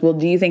Lala says, well,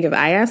 do you think if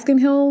I ask him,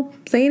 he'll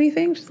say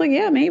anything? She's like,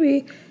 yeah,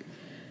 maybe.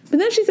 But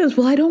then she says,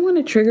 well, I don't want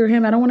to trigger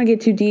him. I don't want to get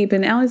too deep.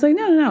 And Allie's like,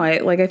 no.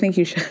 I think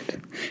you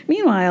should.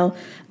 Meanwhile,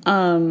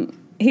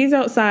 he's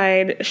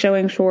outside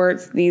showing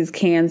Schwartz these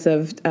cans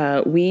of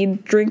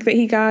weed drink that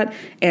he got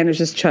and is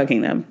just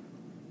chugging them.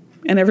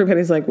 And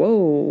everybody's like,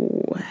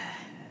 whoa,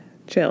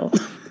 chill.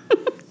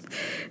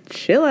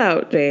 Chill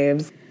out,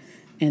 James.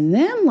 And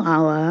then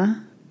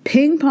Lala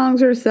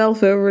ping-pongs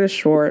herself over to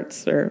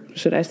Schwartz, or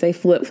should I say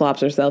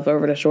flip-flops herself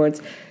over to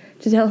Schwartz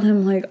to tell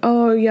him, like,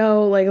 oh,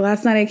 yo, like,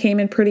 last night I came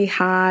in pretty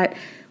hot,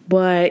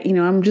 but, you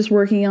know, I'm just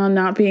working on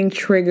not being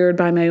triggered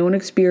by my own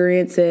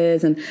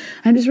experiences, and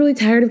I'm just really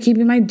tired of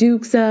keeping my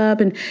dukes up,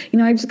 and, you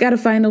know, I just got to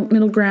find a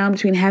middle ground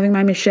between having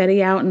my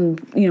machete out and,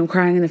 you know,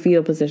 crying in the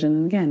fetal position.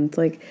 And again, it's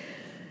like,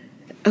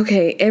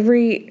 okay,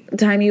 every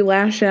time you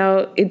lash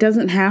out, it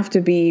doesn't have to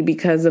be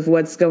because of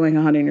what's going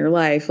on in your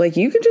life. Like,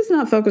 you can just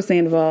not fuck with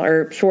Sandoval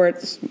or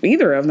Schwartz,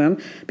 either of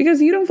them,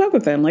 because you don't fuck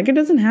with them. Like, it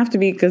doesn't have to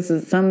be because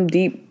of some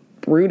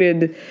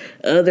deep-rooted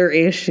other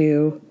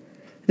issue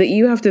that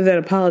you have to then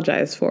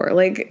apologize for.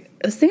 Like,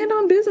 stand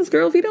on business,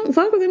 girl. If you don't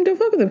fuck with him, don't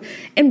fuck with him.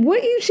 And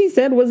what she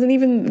said wasn't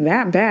even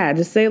that bad.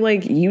 Just say,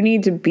 like, you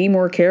need to be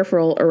more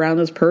careful around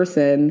this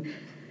person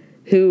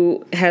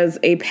who has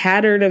a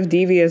pattern of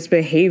devious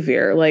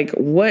behavior. Like,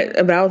 what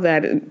about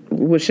that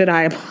should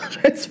I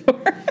apologize for?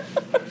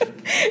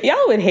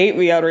 Y'all would hate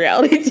me on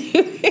reality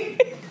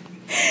TV.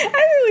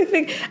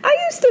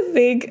 I used to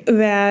think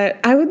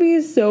that I would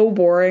be so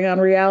boring on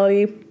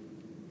reality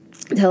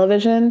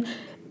television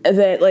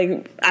that,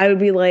 like, I would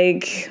be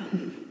like,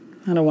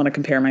 I don't want to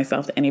compare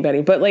myself to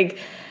anybody, but, like,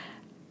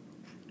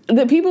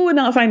 that people would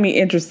not find me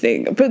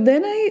interesting. But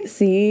then I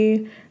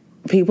see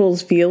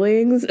people's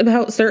feelings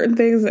about certain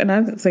things, and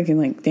I'm thinking,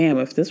 like, damn,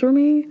 if this were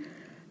me,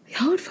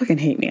 y'all would fucking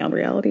hate me on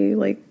reality.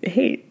 Like,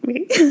 hate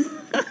me.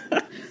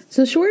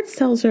 So Schwartz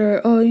tells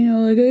her, oh, you know,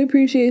 like, I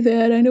appreciate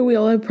that. I know we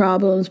all have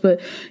problems, but,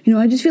 you know,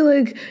 I just feel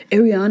like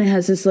Ariana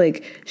has this,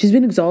 like, she's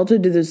been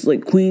exalted to this,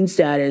 like, queen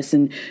status,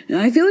 and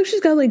I feel like she's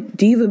got, like,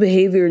 diva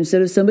behavior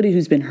instead of somebody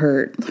who's been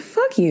hurt. Like,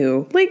 fuck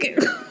you. Like,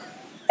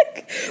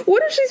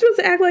 what is she supposed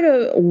to act like,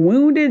 a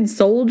wounded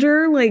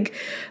soldier? Like,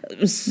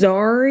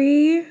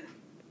 sorry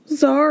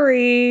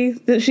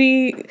that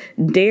she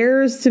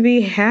dares to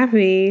be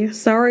happy.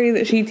 Sorry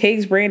that she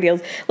takes brand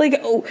deals. Like,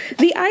 oh,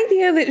 the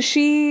idea that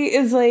she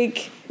is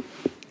like,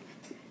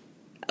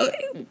 who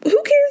cares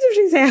if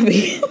she's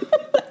happy?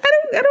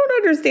 I don't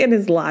understand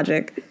his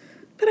logic,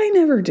 but I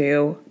never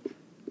do.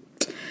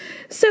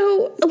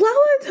 So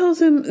Lala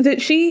tells him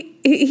that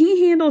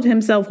he handled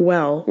himself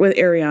well with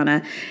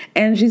Ariana,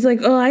 and she's like,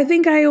 oh, I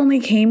think I only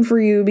came for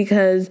you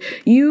because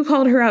you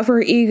called her out for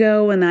her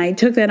ego, and I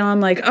took that on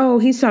like, oh,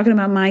 he's talking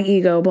about my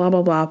ego, blah,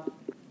 blah, blah.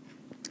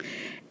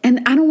 And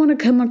I don't want to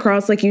come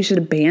across like you should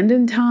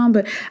abandon Tom,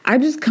 but I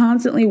just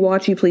constantly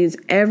watch you please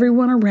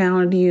everyone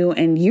around you,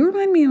 and you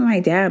remind me of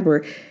my dad,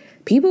 where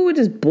people would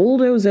just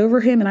bulldoze over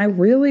him, and I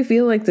really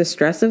feel like the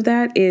stress of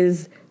that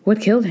is what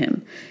killed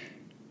him.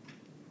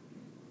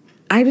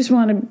 I just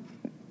want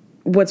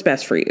what's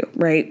best for you,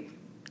 right?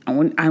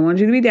 I want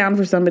you to be down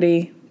for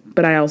somebody,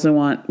 but I also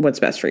want what's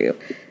best for you.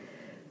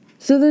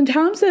 So then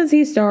Tom says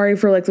he's sorry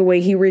for, like, the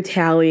way he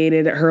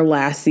retaliated at her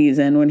last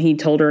season when he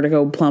told her to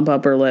go plump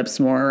up her lips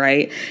more,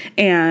 right?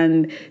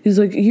 And he's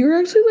like, you're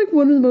actually, like,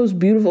 one of the most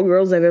beautiful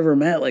girls I've ever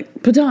met,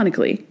 like,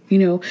 platonically, you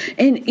know?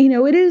 And, you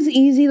know, it is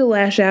easy to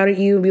lash out at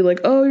you and be like,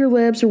 oh, your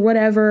lips or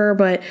whatever,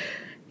 but,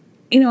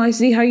 you know, I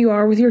see how you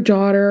are with your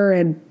daughter,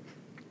 and,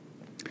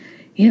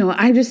 you know,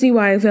 I just see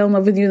why I fell in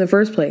love with you in the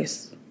first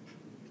place,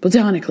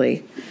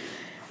 platonically.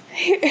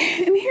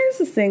 And here's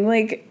the thing,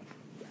 like,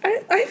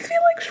 I feel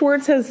like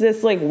Schwartz has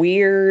this, like,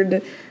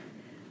 weird,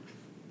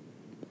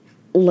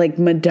 like,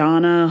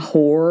 Madonna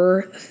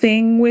whore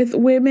thing with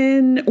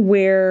women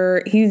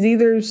where he's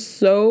either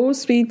so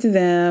sweet to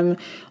them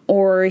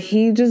or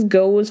he just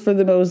goes for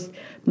the most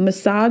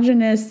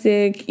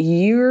misogynistic,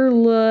 your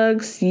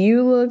looks,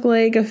 you look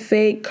like a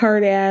fake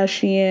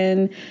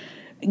Kardashian,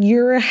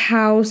 you're a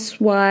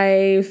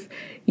housewife,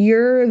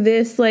 you're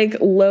this, like,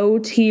 low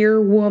tier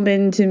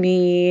woman to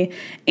me.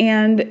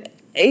 And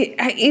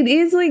it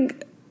is,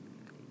 like,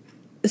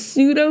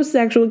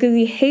 pseudo-sexual because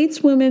he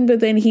hates women,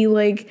 but then he,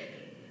 like,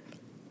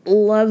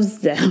 loves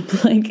them.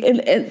 Like, and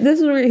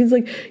this is where he's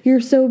like, you're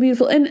so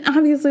beautiful. And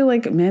obviously,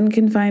 like, men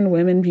can find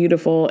women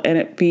beautiful and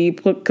it be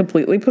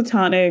completely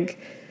platonic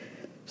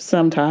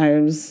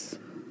sometimes.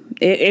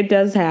 It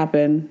does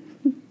happen.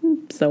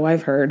 So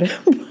I've heard.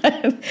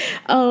 But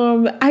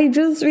I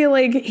just feel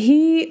like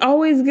he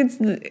always gets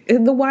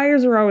the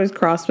wires are always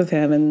crossed with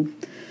him,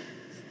 and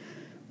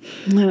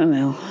I don't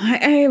know. I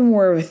have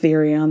more of a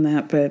theory on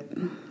that, but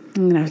I'm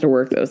going to have to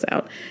work those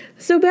out.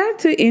 So back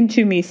to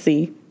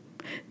Intimacy.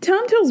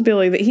 Tom tells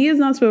Billy that he has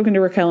not spoken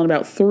to Raquel in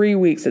about 3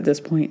 weeks at this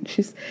point.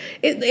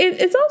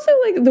 It's also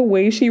like the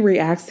way she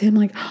reacts to him,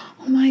 like,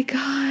 oh my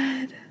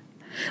God.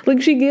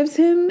 Like, she gives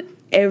him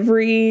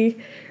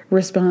every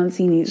response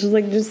he needs. She's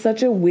like just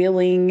such a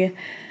willing,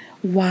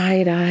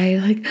 wide eye,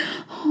 like,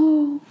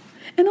 oh.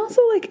 And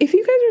also, like, if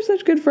you guys are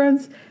such good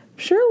friends,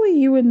 surely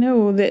you would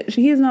know that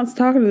he is not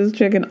talking to this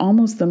chick in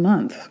almost a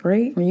month,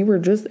 right? You were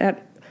just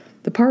at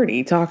the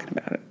party talking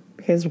about it.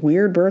 His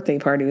weird birthday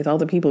party with all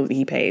the people that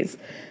he pays.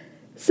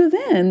 So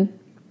then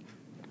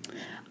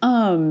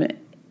What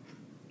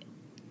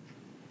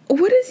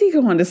does he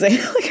go on to say?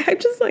 Like, I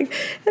just like,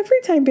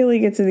 every time Billy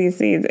gets to these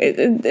scenes,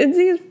 it's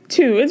these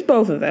two, it's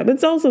both of them.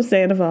 It's also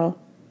Sandoval.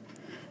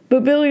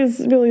 But Billy's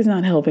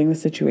not helping the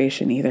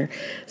situation either.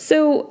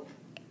 So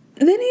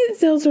then he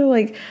tells her,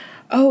 like,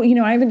 oh, you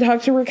know, I haven't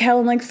talked to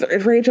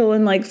Rachel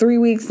in like 3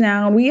 weeks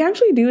now. And we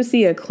actually do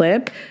see a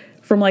clip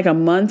from like a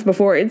month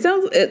before. It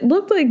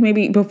looked like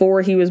maybe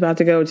before he was about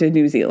to go to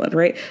New Zealand,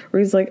 right? Where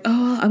he's like,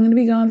 oh, I'm going to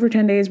be gone for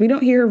 10 days. We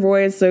don't hear her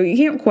voice. So you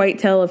can't quite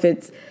tell if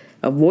it's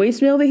a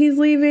voicemail that he's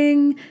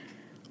leaving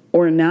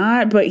or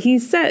not. But he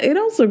said it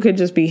also could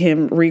just be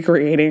him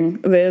recreating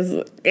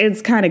this.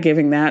 It's kind of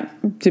giving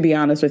that, to be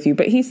honest with you.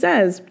 But he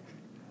says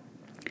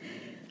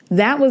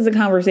that was the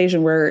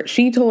conversation where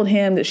she told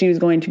him that she was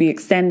going to be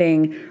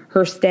extending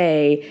her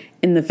stay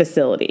in the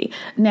facility.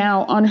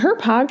 Now, on her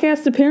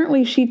podcast,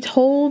 apparently she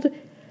told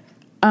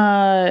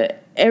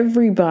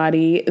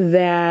everybody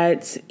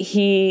that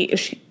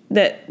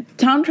that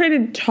Tom tried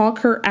to talk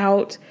her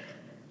out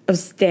of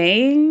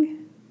staying.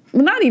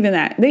 Well, not even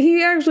that. That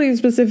he actually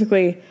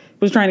specifically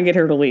was trying to get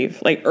her to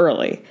leave, like,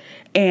 early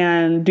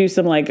and do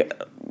some, like,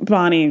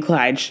 Bonnie and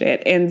Clyde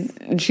shit.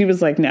 And she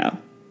was like, no.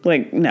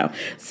 Like, no.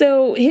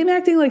 So him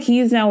acting like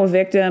he's now a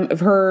victim of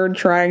her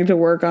trying to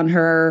work on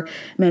her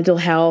mental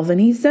health. And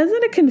he says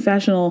in a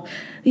confessional,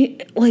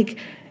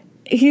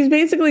 he's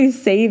basically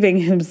saving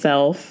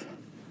himself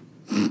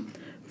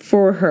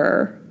for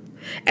her.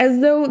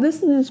 As though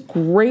this is this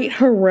great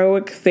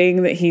heroic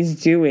thing that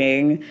he's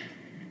doing.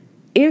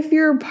 If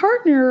your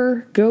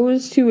partner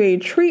goes to a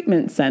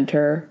treatment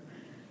center,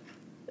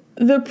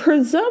 the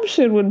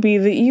presumption would be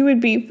that you would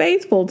be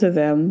faithful to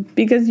them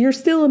because you're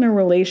still in a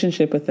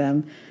relationship with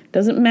them.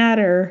 Doesn't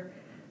matter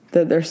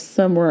that they're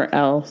somewhere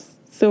else.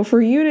 So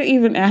for you to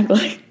even act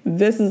like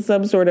this is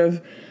some sort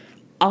of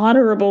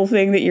honorable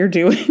thing that you're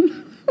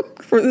doing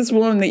for this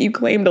woman that you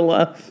claim to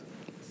love,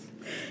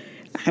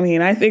 I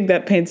mean, I think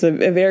that paints a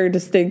very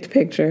distinct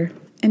picture.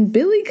 And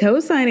Billy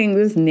co-signing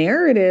this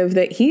narrative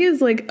that he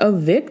is like a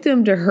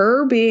victim to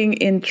her being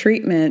in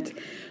treatment,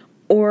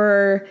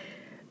 or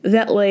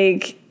that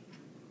like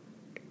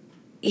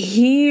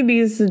he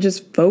needs to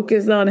just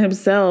focus on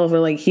himself, or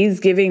like he's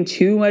giving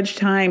too much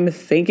time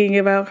thinking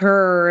about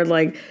her, or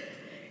like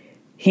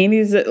he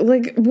needs to,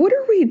 like, what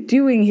are we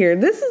doing here?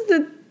 This is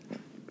the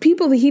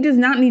people that he does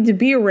not need to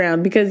be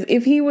around, because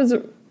if he was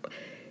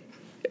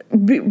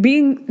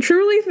being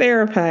truly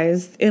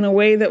therapized in a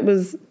way that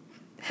was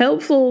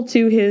helpful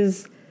to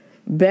his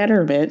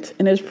betterment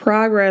and his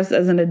progress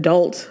as an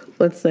adult,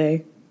 let's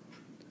say,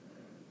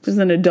 just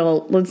an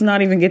adult, let's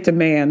not even get to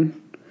man,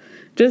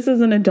 just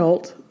as an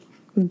adult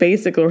with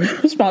basic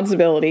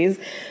responsibilities,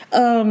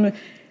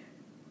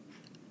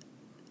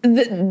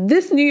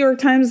 this New York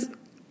Times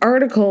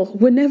article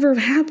would never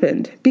have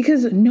happened,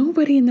 because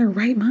nobody in their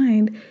right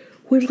mind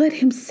would let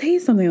him say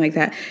something like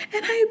that.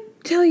 And I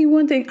tell you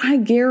one thing, I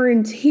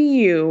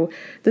guarantee you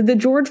that the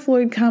George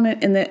Floyd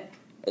comment and the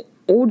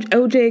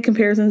OJ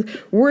comparisons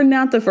were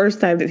not the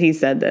first time that he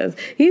said this.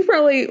 He's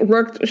probably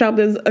workshopped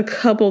this a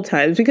couple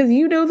times, because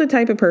you know the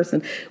type of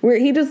person where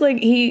he just like,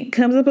 he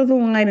comes up with a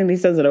line and he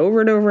says it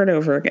over and over and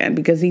over again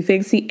because he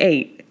thinks he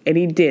ate and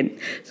he didn't.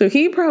 So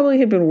he probably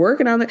had been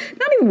working on it,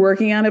 not even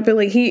working on it, but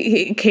like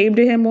he came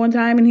to him one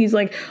time and he's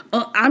like,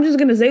 I'm just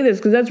going to say this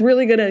because that's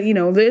really going to, you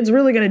know, it's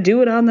really going to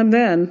do it on them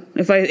then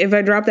if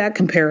I drop that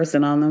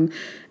comparison on them.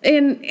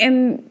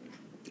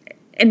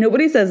 And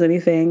nobody says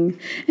anything.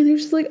 And they're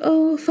just like,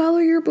 oh, follow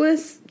your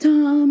bliss,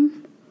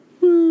 Tom.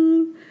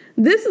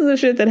 This is the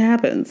shit that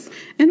happens.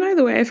 And by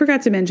the way, I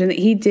forgot to mention that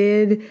he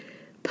did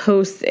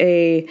post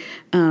a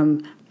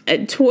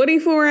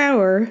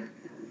 24-hour,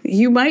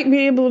 you might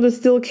be able to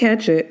still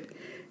catch it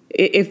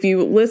if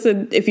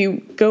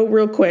you go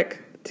real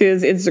quick to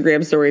his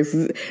Instagram stories.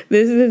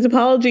 His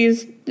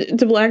apologies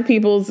to Black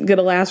people's going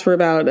to last for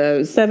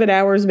about 7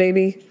 hours,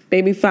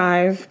 maybe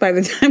 5 by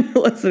the time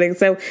you're listening.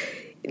 So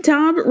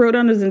Tom wrote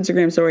on his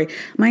Instagram story,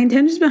 my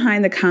intentions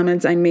behind the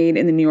comments I made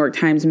in the New York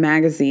Times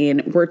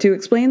Magazine were to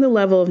explain the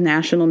level of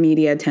national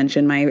media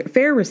attention my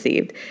affair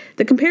received.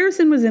 The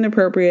comparison was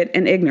inappropriate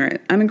and ignorant.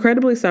 I'm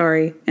incredibly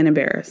sorry and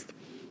embarrassed.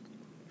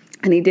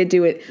 And he did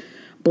do it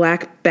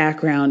black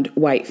background,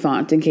 white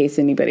font, in case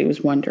anybody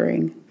was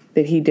wondering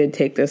that he did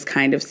take this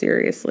kind of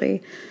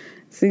seriously.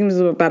 Seems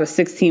about a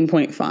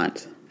 16-point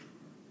font.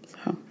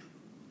 So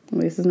at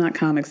least it's not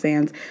Comic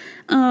Sans.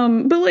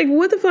 But like,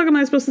 what the fuck am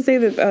I supposed to say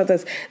about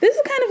this? This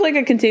is kind of like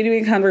a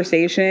continuing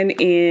conversation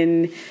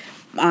in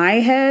my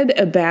head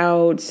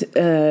about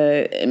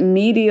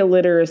media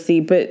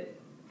literacy, but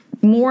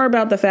more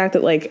about the fact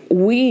that like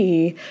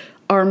we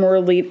are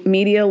more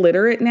media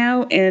literate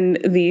now, and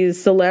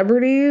these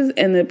celebrities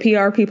and the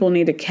PR people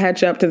need to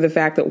catch up to the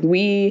fact that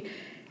we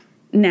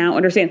now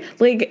understand.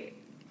 Like,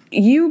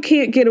 you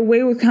can't get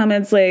away with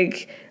comments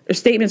like, or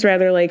statements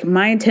rather, like,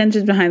 my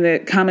intentions behind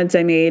the comments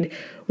I made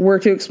were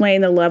to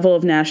explain the level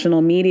of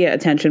national media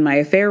attention my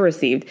affair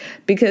received,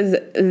 because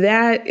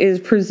that is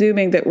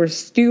presuming that we're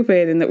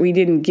stupid and that we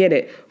didn't get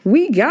it.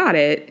 We got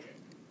it.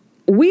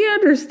 we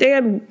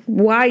understand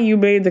why you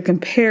made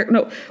the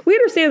No, we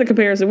understand the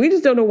comparison. We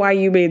just don't know why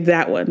you made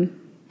that one.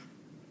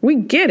 We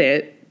get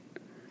it.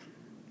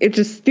 It's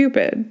just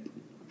stupid.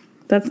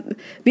 That's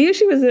the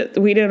issue, is that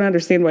we don't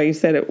understand why you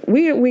said it.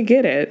 We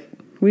get it.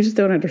 We just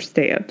don't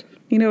understand.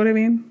 You know what I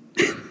mean?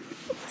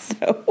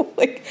 So,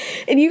 like,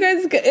 and you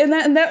guys, and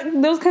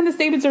that those kind of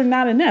statements are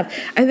not enough.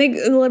 I think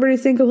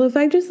celebrities think, well, if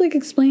I just like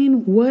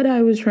explain what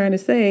I was trying to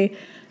say,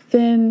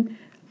 then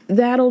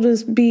that'll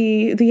just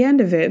be the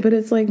end of it. But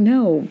it's like,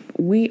 no,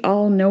 we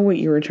all know what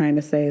you were trying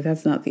to say.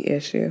 That's not the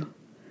issue.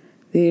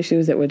 The issue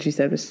is that what you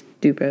said was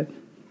stupid.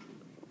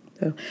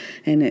 So,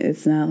 and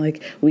it's not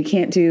like we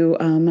can't do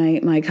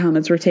my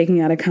comments were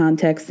taken out of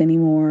context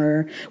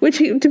anymore, which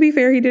to be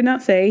fair, he did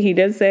not say. He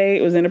did say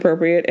it was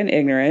inappropriate and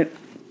ignorant.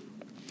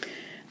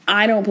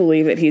 I don't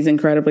believe that he's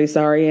incredibly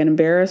sorry and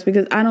embarrassed,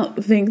 because I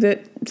don't think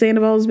that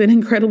Sandoval has been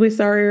incredibly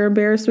sorry or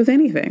embarrassed with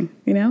anything,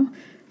 you know?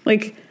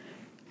 Like,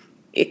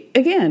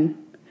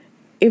 again,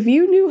 if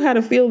you knew how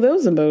to feel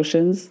those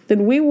emotions,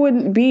 then we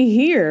wouldn't be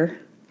here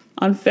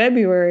on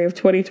February of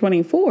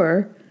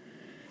 2024,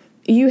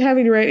 you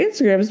having to write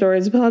Instagram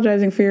stories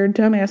apologizing for your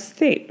dumbass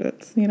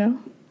statements, you know?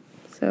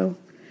 So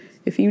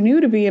if you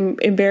knew to be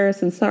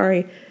embarrassed and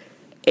sorry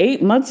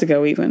 8 months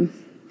ago even,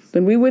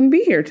 then we wouldn't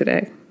be here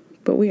today.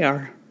 But we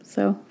are.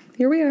 So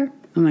here we are.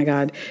 Oh my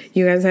God.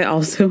 You guys, I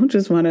also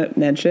just want to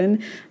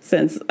mention,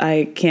 since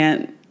I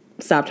can't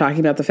stop talking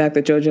about the fact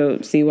that JoJo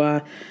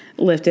Siwa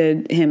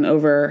lifted him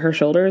over her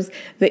shoulders,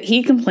 that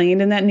he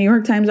complained in that New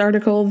York Times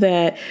article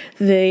that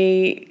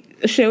the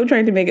show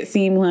tried to make it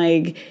seem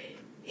like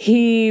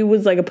he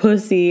was like a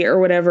pussy or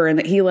whatever, and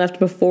that he left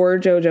before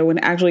JoJo, when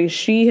actually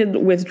she had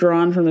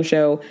withdrawn from the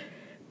show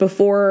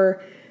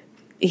before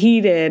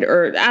he did.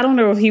 Or I don't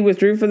know if he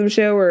withdrew from the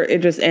show or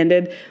it just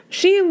ended.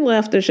 She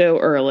left the show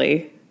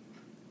early.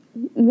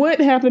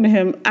 What happened to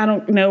him, I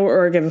don't know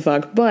or give a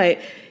fuck. But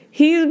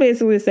he's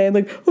basically saying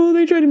like, oh,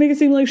 they tried to make it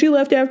seem like she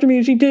left after me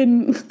and she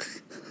didn't.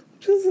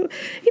 Just,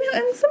 you know,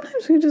 and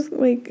sometimes we just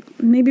like,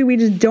 maybe we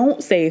just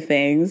don't say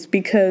things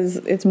because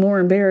it's more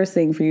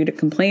embarrassing for you to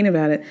complain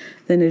about it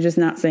than to just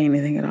not say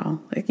anything at all.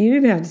 Like, you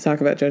didn't have to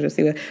talk about JoJo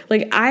Siwa.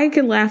 Like, I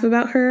could laugh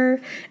about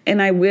her,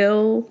 and I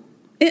will.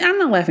 I'm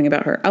not laughing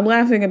about her. I'm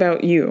laughing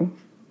about you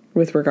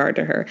with regard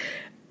to her.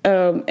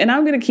 And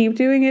I'm going to keep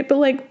doing it. But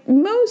like,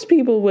 most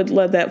people would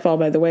let that fall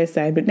by the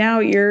wayside. But now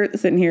you're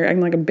sitting here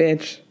acting like a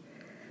bitch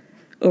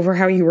over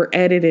how you were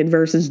edited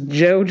versus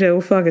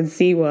JoJo fucking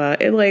Siwa.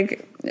 And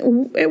like, at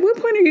what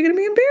point are you going to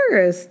be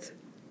embarrassed?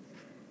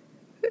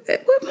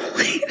 At what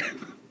point?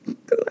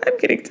 I'm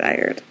getting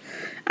tired.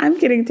 I'm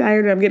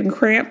getting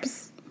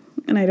cramps,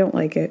 and I don't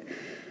like it.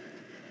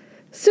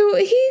 So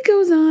he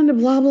goes on to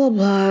blah, blah,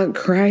 blah,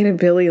 cry to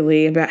Billy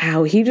Lee about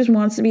how he just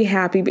wants to be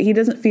happy, but he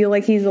doesn't feel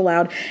like he's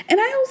allowed. And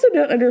I also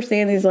don't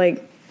understand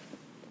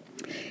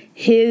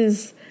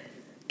his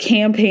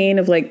campaign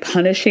of like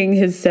punishing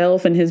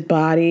himself and his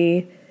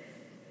body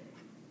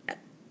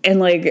and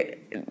like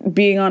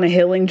being on a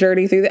healing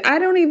journey through that. I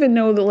don't even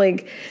know that,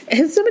 like,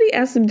 has somebody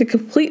asked him to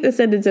complete the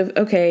sentence of,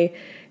 okay,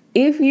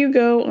 if you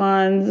go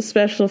on the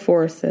special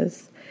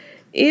forces,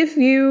 if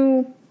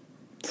you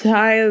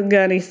tie a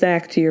gunny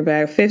sack to your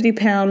back,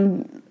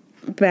 50-pound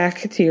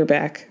back to your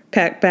back,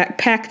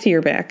 pack to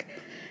your back,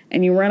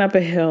 and you run up a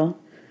hill,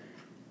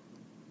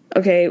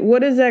 okay,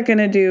 what is that going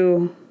to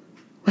do?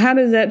 How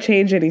does that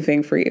change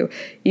anything for you?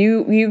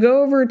 You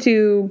go over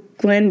to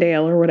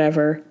Glendale or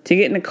whatever to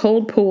get in a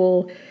cold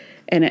pool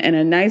and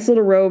a nice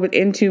little robe at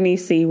Into Me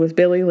Sea with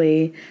Billy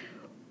Lee.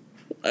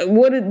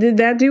 Did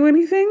that do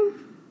anything?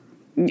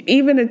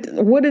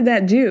 What did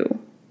that do?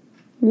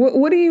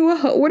 What are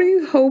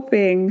you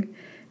hoping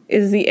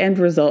is the end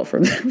result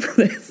from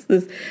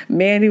this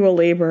manual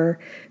labor?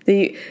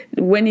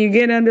 When you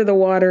get under the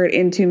water at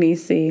Into Me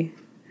Sea,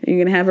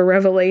 you're gonna have a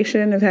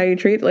revelation of how you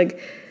treat. Like,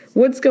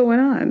 what's going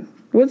on?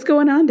 What's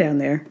going on down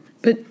there?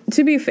 But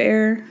to be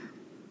fair,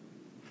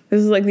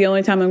 this is like the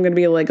only time I'm going to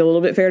be like a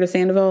little bit fair to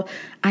Sandoval.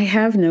 I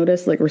have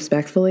noticed, like,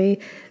 respectfully,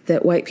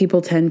 that white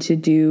people tend to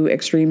do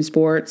extreme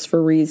sports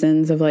for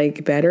reasons of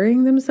like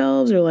bettering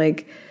themselves, or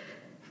like,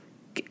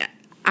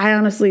 I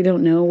honestly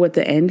don't know what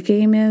the end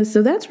game is.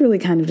 So that's really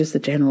kind of just a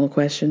general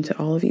question to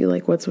all of you.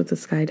 Like, what's with the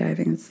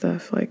skydiving and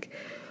stuff? Like,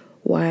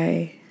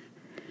 why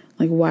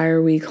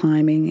are we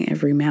climbing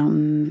every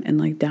mountain and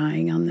like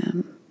dying on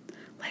them?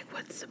 Like,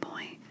 what's the point?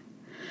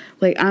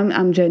 Like,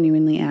 I'm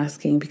genuinely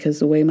asking, because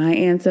the way my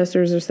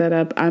ancestors are set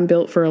up, I'm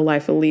built for a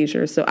life of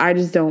leisure. So I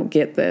just don't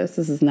get this.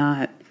 This is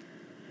not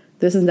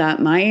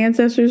my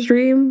ancestors'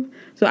 dream.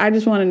 So I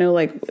just want to know,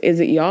 like,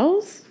 is it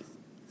y'all's?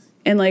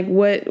 And like,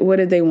 what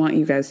did they want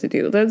you guys to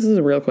do? This is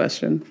a real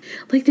question.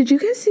 Like, did you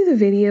guys see the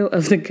video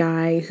of the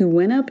guy who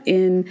went up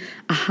in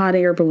a hot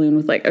air balloon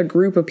with like a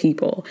group of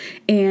people,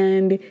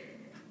 and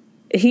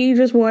he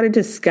just wanted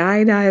to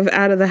skydive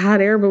out of the hot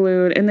air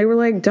balloon, and they were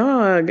like,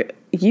 dog,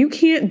 you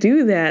can't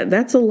do that.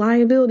 That's a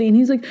liability. And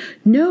he's like,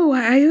 no,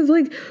 I have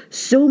like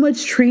so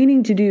much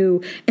training to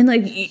do. And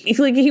like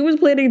he was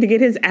planning to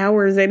get his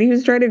hours, and he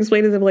was trying to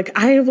explain to them, like,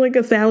 I have like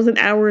 1,000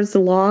 hours to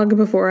log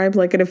before I'm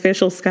like an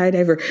official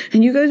skydiver.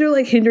 And you guys are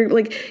like hindering,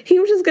 like he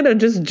was just going to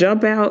just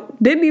jump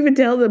out. Didn't even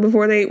tell them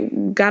before they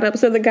got up.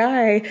 So the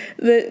guy,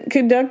 the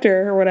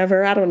conductor or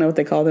whatever, I don't know what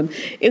they call them,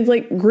 is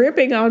like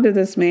gripping onto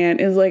this man,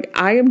 is like,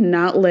 I am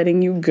not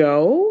letting you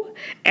go.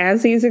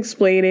 As he's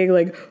explaining,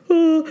 like,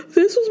 oh,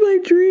 this was my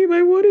dream.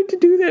 I wanted to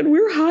do that. And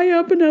we're high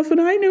up enough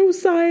and I know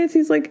science.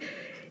 He's like,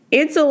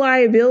 it's a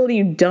liability,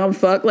 you dumb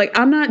fuck. Like,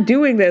 I'm not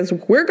doing this.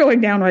 We're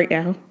going down right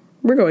now.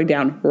 We're going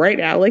down right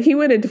now. Like, he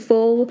went into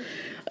full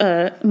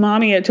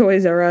mommy at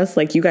Toys R Us.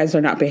 Like, you guys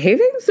are not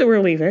behaving, so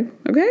we're leaving.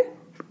 Okay?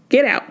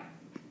 Get out.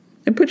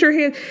 And put your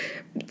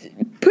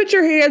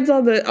hands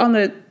on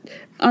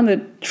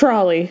the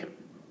trolley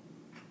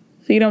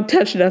so you don't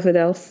touch nothing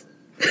else.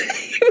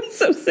 He was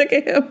so sick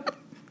of him.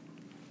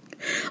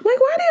 Like,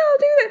 why do y'all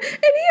do that?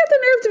 And he had the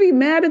nerve to be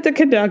mad at the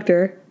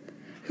conductor.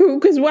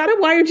 Because why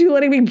aren't you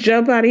letting me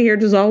jump out of here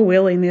just all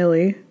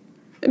willy-nilly?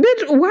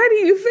 Bitch, why do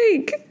you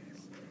think?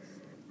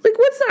 Like,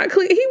 what's not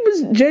clear? He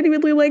was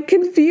genuinely, like,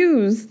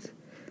 confused.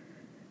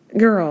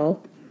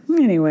 Girl.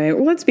 Anyway,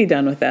 let's be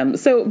done with them.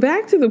 So,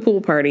 back to the pool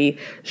party.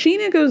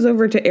 Sheena goes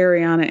over to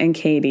Ariana and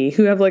Katie,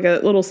 who have, like, a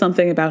little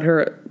something about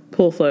her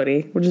pool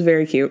floaty, which is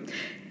very cute,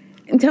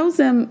 and tells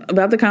them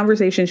about the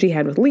conversation she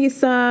had with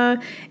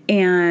Lisa,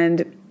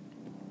 and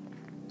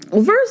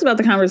first about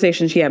the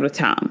conversation she had with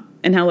Tom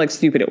and how like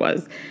stupid it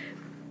was,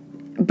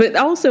 but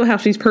also how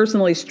she's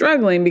personally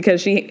struggling because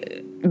she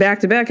back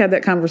to back had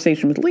that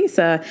conversation with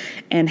Lisa,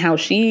 and how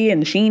she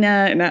and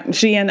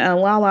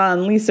Lala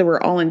and Lisa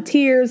were all in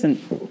tears, and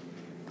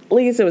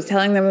Lisa was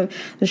telling them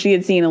that she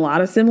had seen a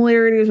lot of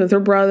similarities with her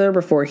brother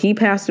before he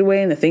passed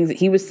away and the things that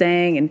he was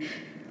saying, and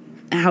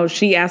how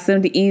she asked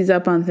them to ease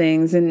up on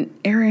things. And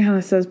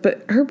Ariana says,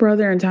 but her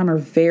brother and Tom are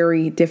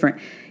very different.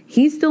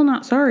 He's still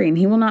not sorry, and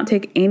he will not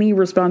take any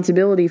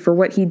responsibility for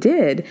what he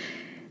did.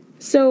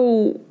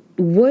 So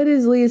what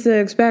does Lisa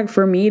expect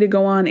for me to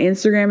go on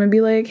Instagram and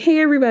be like,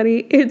 hey, everybody,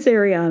 it's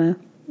Ariana.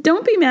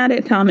 Don't be mad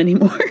at Tom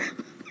anymore.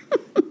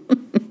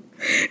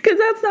 Because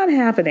that's not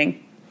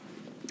happening.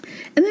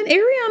 And then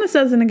Ariana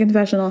says in a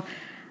confessional,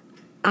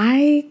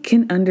 I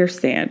can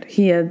understand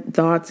he had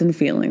thoughts and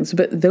feelings,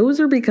 but those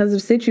are because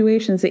of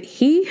situations that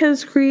he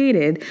has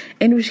created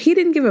and which he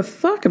didn't give a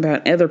fuck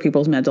about other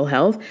people's mental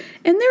health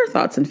and their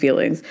thoughts and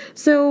feelings.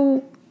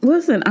 So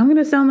listen, I'm going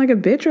to sound like a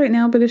bitch right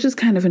now, but it's just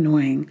kind of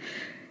annoying.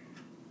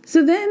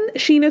 So then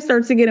Sheena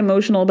starts to get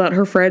emotional about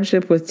her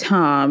friendship with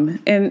Tom,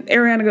 and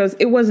Ariana goes,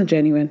 it wasn't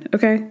genuine,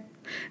 okay?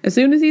 As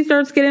soon as he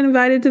starts getting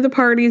invited to the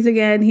parties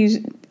again, he's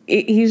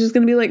just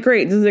going to be like,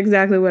 great, this is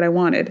exactly what I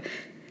wanted.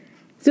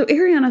 So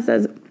Ariana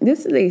says,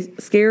 this is a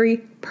scary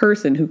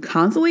person who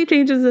constantly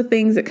changes the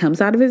things that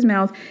comes out of his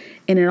mouth,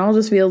 and it all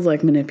just feels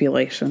like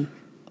manipulation.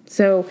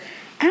 So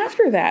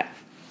after that,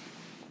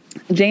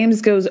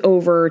 James goes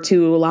over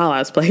to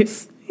Lala's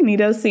place, and he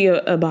does see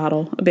a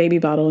bottle, a baby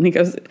bottle, and he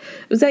goes,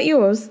 was that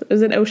yours? It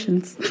was in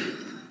Ocean's.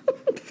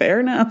 Fair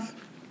enough.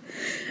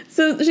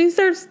 So she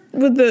starts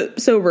with the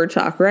sober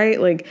talk, right?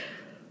 Like,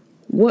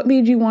 what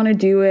made you want to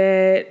do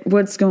it?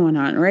 What's going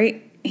on,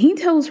 right? He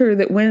tells her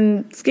that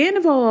when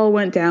Scandival all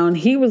went down,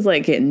 he was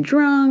like getting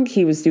drunk.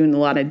 He was doing a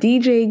lot of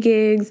DJ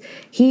gigs.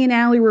 He and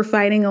Allie were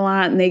fighting a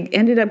lot, and they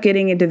ended up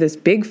getting into this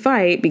big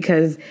fight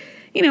because,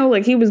 you know,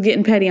 like he was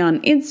getting petty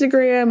on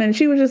Instagram, and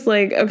she was just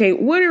like, okay,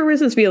 where is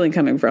this feeling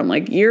coming from?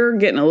 Like, you're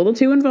getting a little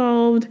too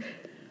involved.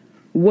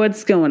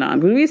 What's going on?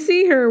 But we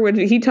see her when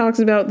he talks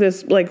about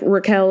this, like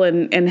Raquel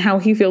and how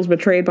he feels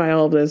betrayed by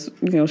all of this.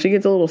 You know, she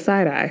gets a little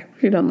side eye.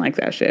 She doesn't like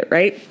that shit,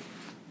 right?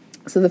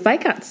 So the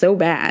fight got so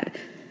bad.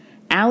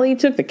 Allie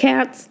took the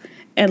cats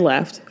and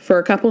left for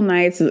a couple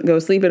nights to go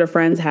sleep at a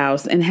friend's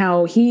house, and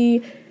how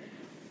he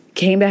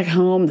came back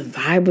home. The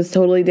vibe was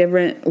totally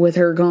different with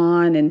her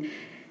gone. And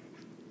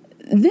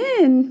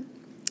then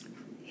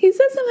he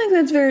said something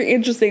that's very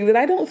interesting that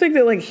I don't think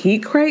that like he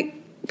quite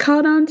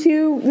caught on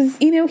to.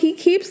 You know, he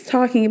keeps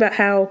talking about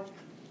how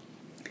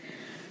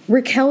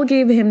Raquel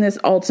gave him this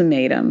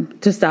ultimatum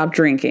to stop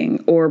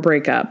drinking or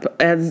break up,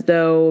 as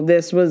though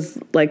this was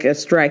like a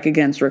strike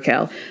against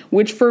Raquel,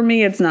 which for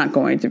me, it's not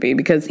going to be,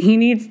 because he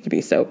needs to be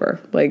sober.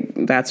 Like,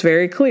 that's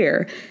very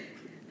clear.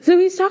 So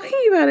he's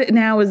talking about it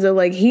now as though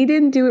like he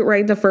didn't do it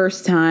right the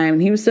first time.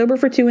 He was sober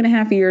for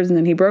 2.5 years, and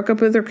then he broke up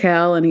with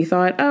Raquel, and he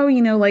thought, oh,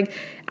 you know, like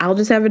I'll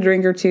just have a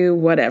drink or two,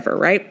 whatever,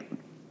 right?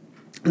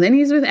 And then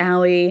he's with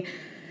Allie.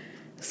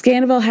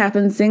 Scandival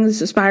happens,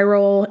 things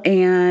spiral,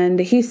 and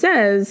he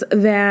says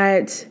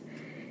that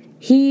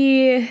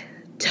he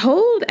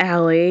told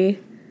Allie,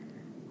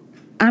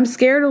 I'm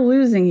scared of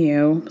losing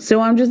you,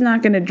 so I'm just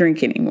not going to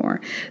drink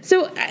anymore.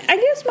 So I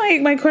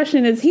guess my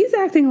question is, he's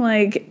acting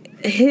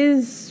like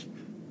his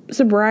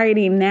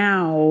sobriety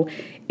now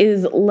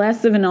is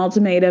less of an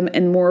ultimatum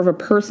and more of a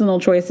personal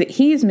choice that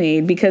he's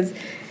made, because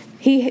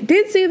he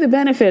did see the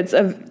benefits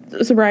of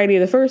sobriety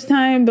the first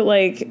time, but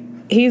like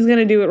he's going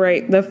to do it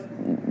right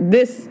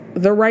this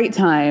the right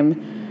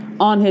time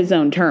on his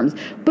own terms.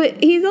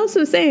 But he's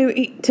also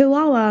saying to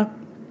Lala,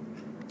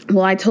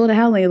 well, I told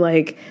Allie,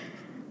 like,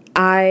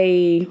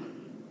 I'm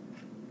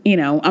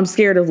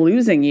scared of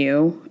losing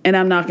you and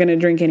I'm not going to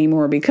drink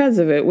anymore because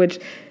of it, which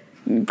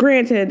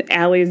granted,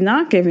 Allie's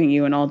not giving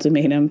you an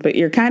ultimatum, but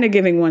you're kind of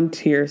giving one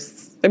to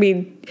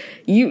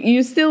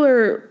you still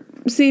are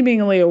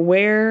seemingly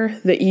aware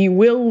that you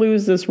will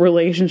lose this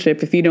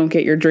relationship if you don't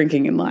get your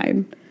drinking in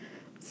line.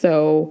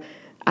 So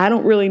I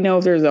don't really know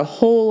if there's a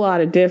whole lot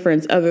of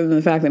difference other than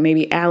the fact that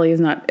maybe Allie has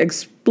not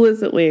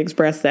explicitly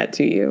expressed that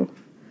to you.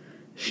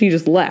 She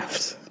just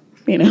left,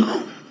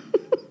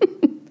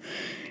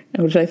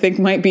 which I think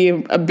might be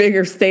a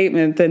bigger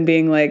statement than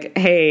being like,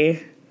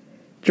 hey,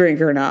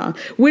 drink or not.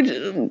 Which,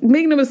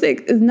 make no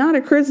mistake, is not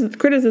a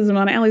criticism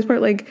on Allie's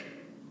part. Like,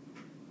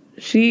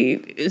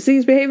 she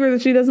sees behavior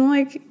that she doesn't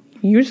like,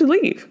 you should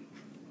leave.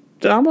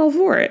 I'm all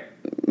for it.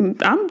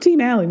 I'm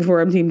Team Allie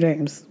before I'm Team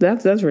James.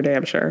 That's for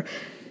damn sure.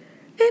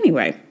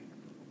 Anyway,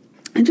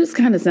 it just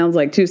kind of sounds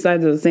like two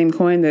sides of the same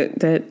coin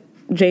that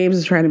James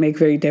is trying to make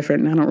very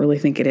different, and I don't really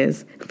think it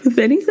is. But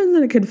then he says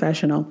in a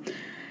confessional,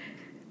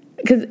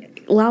 because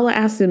Lala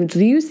asked him,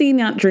 do you see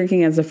not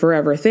drinking as a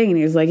forever thing? And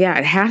he was like, yeah,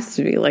 it has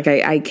to be. Like,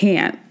 I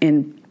can't.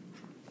 And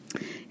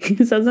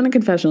he says in a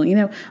confessional,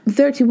 I'm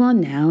 31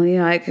 now.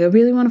 I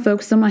really want to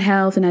focus on my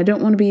health, and I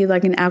don't want to be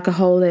like an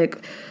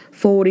alcoholic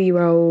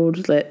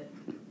 40-year-old that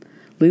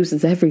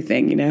loses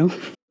everything,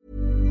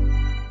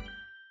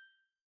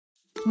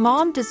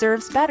 Mom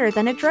deserves better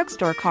than a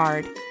drugstore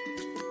card.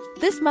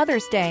 This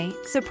Mother's Day,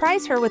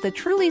 surprise her with a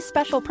truly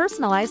special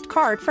personalized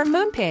card from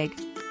Moonpig.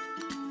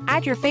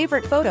 Add your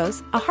favorite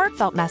photos, a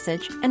heartfelt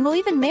message, and we'll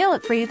even mail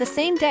it for you the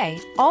same day,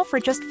 all for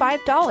just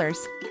 $5.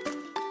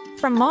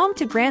 From mom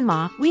to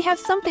grandma, we have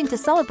something to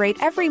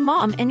celebrate every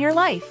mom in your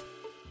life.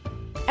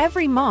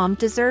 Every mom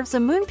deserves a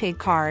Moonpig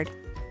card.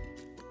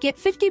 Get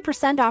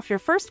 50% off your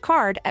first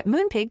card at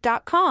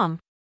Moonpig.com.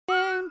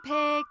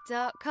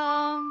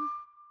 Moonpig.com.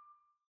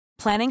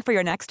 Planning for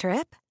your next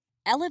trip?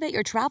 Elevate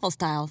your travel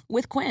style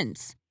with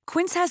Quince.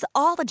 Quince has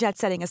all the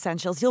jet-setting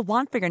essentials you'll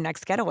want for your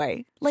next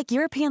getaway, like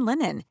European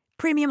linen,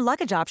 premium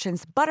luggage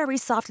options, buttery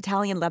soft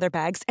Italian leather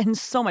bags, and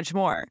so much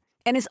more.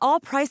 And is all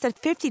priced at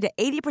 50 to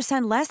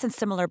 80% less than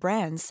similar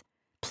brands.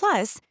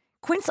 Plus,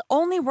 Quince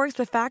only works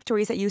with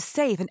factories that use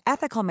safe and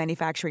ethical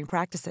manufacturing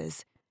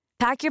practices.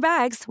 Pack your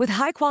bags with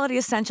high-quality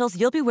essentials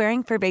you'll be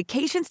wearing for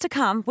vacations to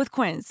come with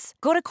Quince.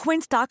 Go to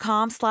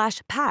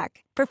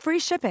quince.com/pack for free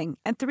shipping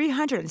and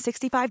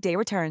 365-day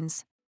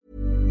returns.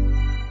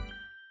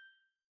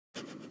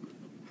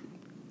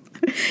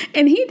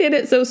 And he did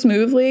it so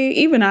smoothly,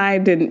 even I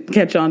didn't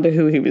catch on to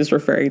who he was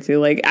referring to.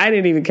 Like, I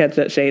didn't even catch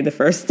that shade the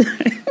first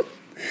time.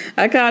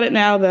 I caught it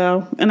now,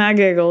 though, and I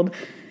giggled.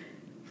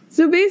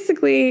 So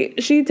basically,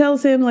 she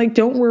tells him, like,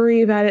 don't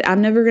worry about it.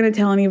 I'm never going to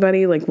tell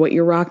anybody, like, what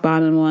your rock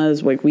bottom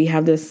was. Like, we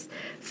have this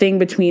thing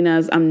between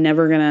us. I'm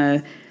never going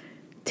to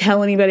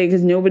tell anybody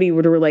because nobody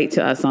would relate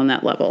to us on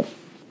that level.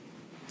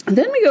 And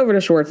then we go over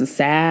to Schwartz's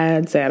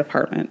sad, sad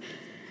apartment.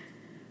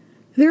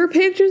 There are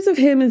pictures of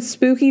him and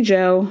Spooky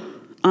Joe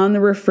on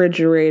the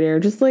refrigerator,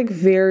 just like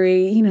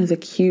very, the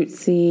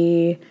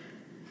cutesy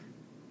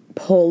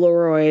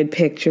Polaroid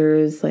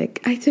pictures. Like,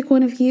 I took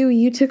one of you,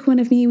 you took one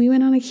of me, we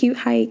went on a cute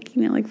hike,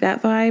 like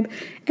that vibe.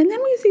 And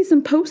then we see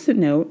some Post-it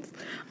notes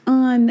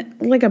on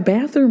like a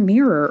bathroom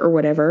mirror or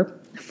whatever,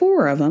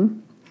 4 of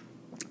them.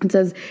 It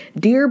says,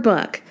 Dear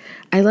Buck,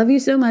 I love you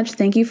so much.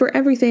 Thank you for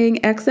everything.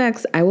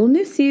 XX, I will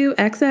miss you.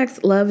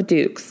 XX, love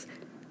Dukes.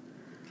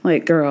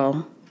 Like,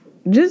 girl,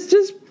 just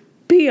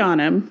pee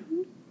on him.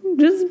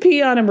 Just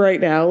pee on him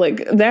right now.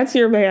 Like, that's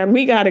your man.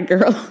 We got it,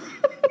 girl.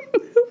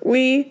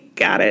 We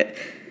got it.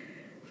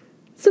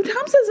 So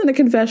Tom says in a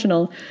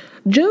confessional,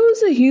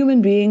 Joe's a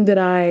human being.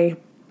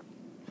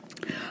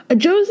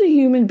 Joe's a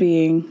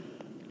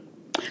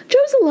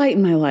light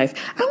in my life.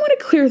 I want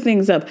to clear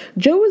things up.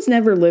 Joe was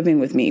never living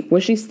with me.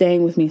 Was she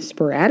staying with me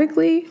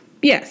sporadically?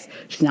 Yes.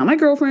 She's not my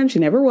girlfriend. She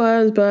never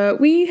was,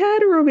 but we had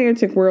a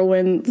romantic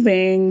whirlwind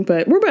thing,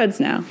 but we're buds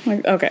now.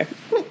 Like, okay.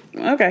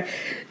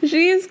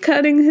 She's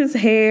cutting his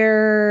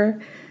hair.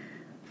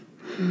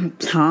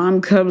 Tom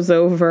comes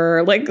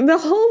over. Like, the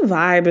whole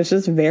vibe is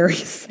just very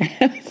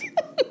sad.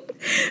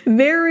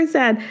 Very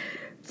sad.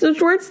 So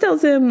Schwartz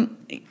tells him,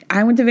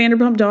 I went to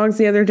Vanderpump Dogs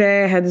the other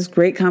day. I had this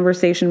great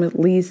conversation with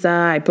Lisa.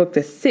 I booked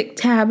a sick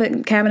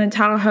cabin in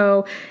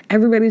Tahoe.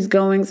 Everybody's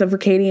going except for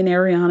Katie and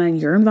Ariana, and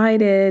you're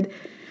invited.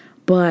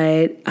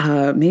 But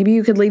maybe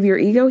you could leave your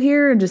ego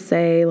here and just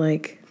say,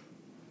 like,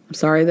 I'm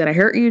sorry that I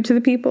hurt you to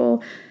the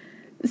people.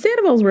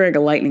 Sandoval's wearing a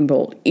lightning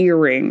bolt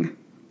earring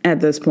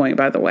at this point,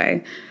 by the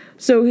way.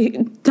 So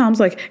Tom's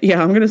like,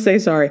 yeah, I'm going to say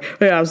sorry.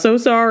 Yeah, I'm so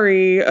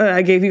sorry.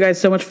 I gave you guys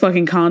so much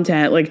fucking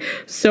content. Like,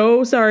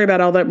 so sorry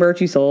about all that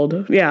merch you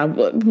sold. Yeah,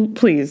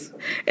 please.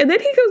 And then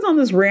he goes on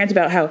this rant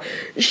about how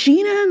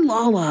Sheena and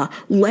Lala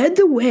led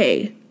the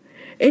way.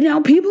 And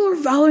now people are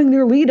following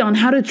their lead on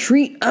how to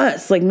treat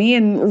us, like me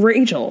and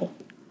Rachel.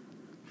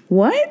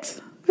 What?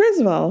 First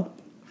of all,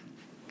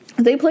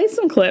 they played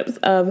some clips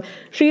of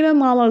Sheena and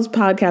Lala's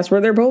podcast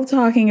where they're both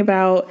talking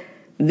about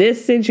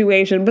this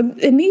situation, but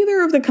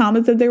neither of the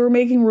comments that they were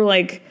making were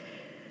like,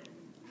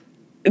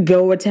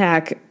 go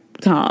attack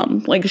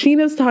Tom. Like,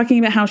 Sheena's talking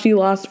about how she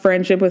lost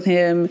friendship with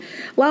him.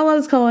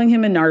 Lala's calling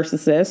him a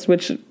narcissist,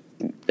 which,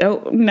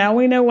 now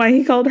we know why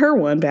he called her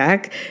one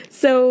back.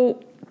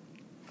 So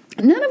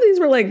none of these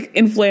were like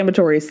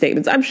inflammatory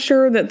statements. I'm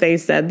sure that they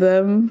said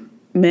them,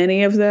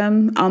 many of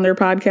them, on their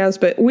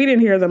podcast, but we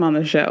didn't hear them on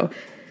the show.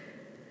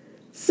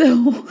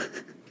 So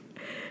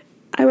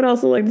I would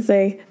also like to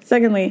say,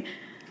 secondly,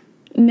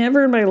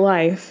 never in my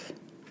life,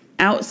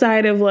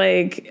 outside of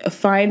like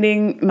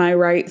finding my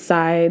right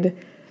side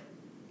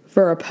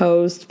for a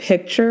posed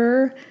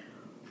picture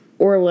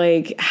or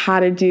like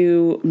how to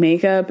do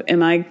makeup,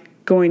 am I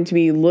going to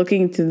be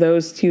looking to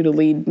those two to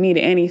lead me to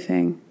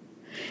anything.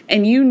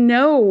 And you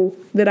know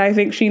that I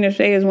think Sheena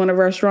Shea is one of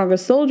our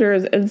strongest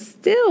soldiers, and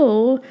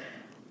still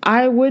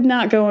I would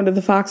not go into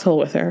the foxhole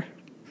with her.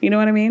 You know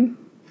what I mean?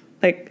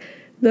 Like,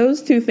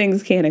 those two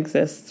things can't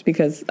exist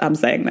because I'm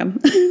saying them.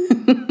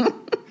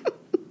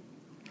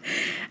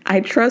 I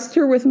trust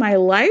her with my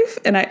life,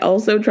 and I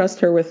also trust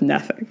her with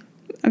nothing.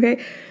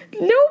 Okay?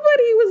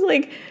 Nobody was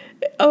like,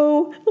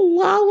 oh,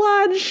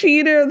 Lala and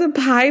Sheena are the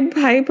Pied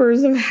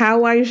Pipers of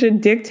how I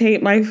should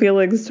dictate my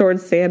feelings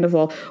towards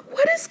Sandoval.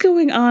 What is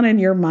going on in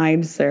your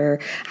mind, sir?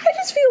 I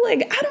just feel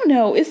like, I don't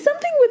know, is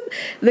something with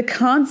the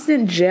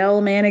constant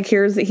gel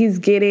manicures that he's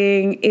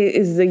getting?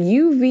 Is the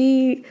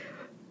UV...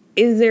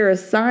 Is there a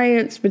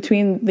science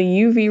between the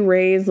UV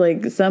rays,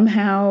 like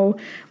somehow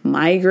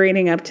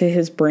migrating up to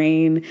his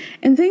brain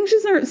and things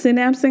just aren't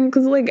synapsing?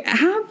 Because like,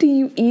 how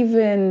does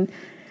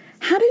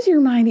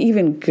your mind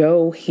even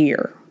go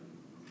here?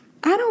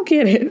 I don't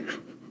get it.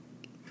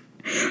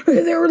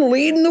 They were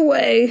leading the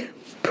way,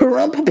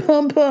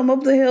 pum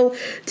up the hill,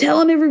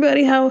 telling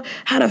everybody how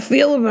to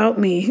feel about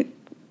me.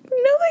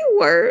 No, they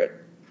weren't.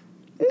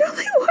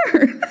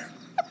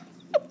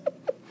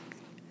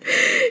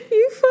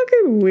 You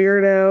fucking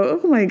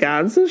weirdo. Oh my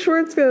God. So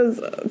Schwartz goes,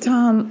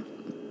 Tom,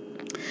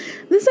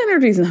 this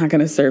energy is not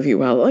going to serve you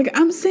well. Like,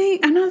 I'm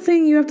not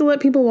saying you have to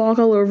let people walk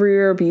all over you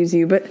or abuse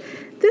you, but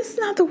this is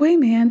not the way,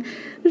 man.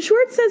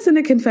 Schwartz says in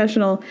a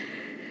confessional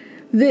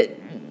that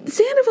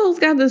Sandoval's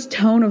got this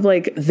tone of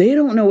like, they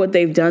don't know what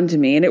they've done to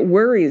me, and it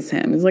worries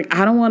him. He's like,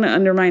 I don't want to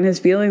undermine his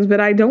feelings, but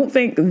I don't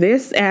think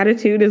this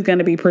attitude is going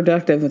to be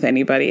productive with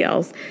anybody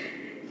else.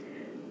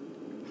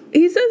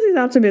 He says he's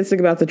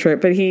optimistic about the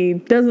trip, but he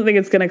doesn't think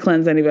it's going to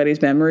cleanse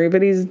anybody's memory,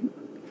 but he's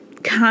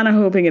kind of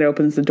hoping it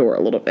opens the door a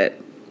little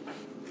bit.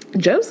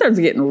 Joe starts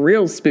getting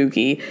real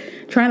spooky,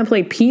 trying to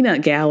play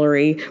peanut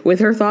gallery with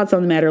her thoughts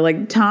on the matter.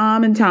 Like,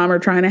 Tom are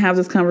trying to have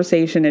this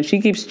conversation, and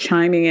she keeps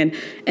chiming in.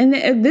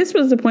 And this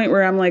was the point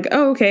where I'm like,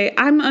 oh, okay,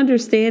 I'm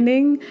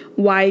understanding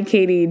why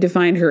Katie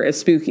defined her as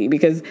spooky,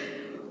 because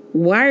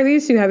why are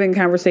these two having a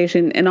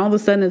conversation, and all of a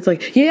sudden it's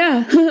like,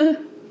 yeah,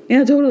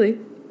 yeah, totally.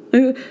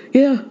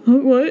 Yeah,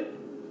 what?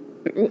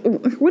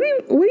 What do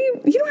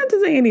you don't have to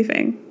say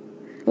anything.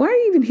 Why are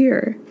you even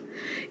here?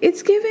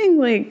 It's giving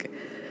like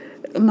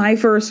my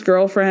first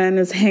girlfriend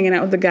is hanging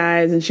out with the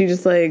guys and she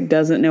just like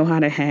doesn't know how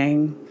to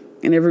hang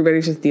and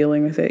everybody's just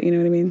dealing with it. You know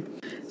what I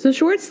mean? So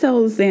Schwartz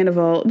tells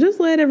Sandoval, just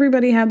let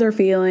everybody have their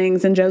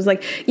feelings. And Joe's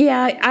like,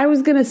 yeah, I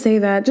was going to say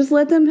that. Just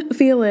let them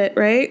feel it,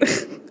 right?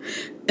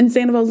 And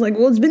Sandoval's like,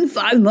 well, it's been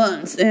 5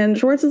 months. And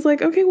Schwartz is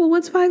like, okay, well,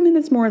 what's 5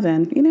 minutes more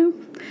then, you know?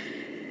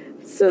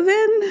 So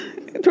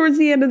then, towards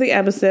the end of the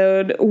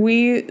episode,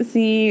 we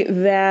see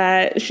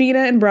that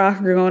Sheena and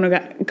Brock are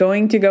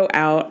going to go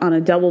out on a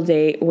double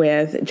date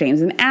with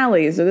James and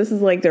Allie. So this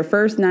is like their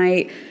first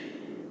night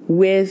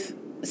with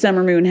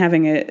Summer Moon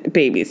having a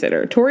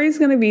babysitter. Tori's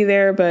going to be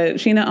there, but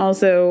Sheena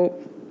also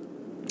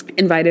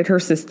invited her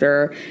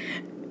sister.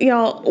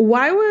 Y'all,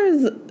 why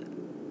were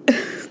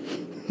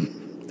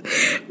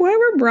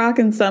Brock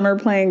and Summer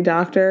playing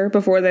doctor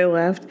before they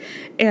left?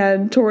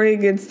 And Tori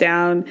gets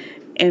down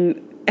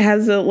and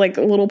has a like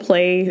little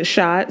play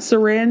shot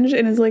syringe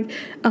and is like,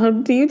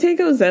 do you take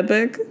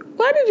Ozempic?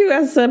 Why did you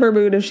ask Summer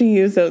Moon if she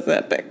used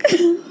Ozempic?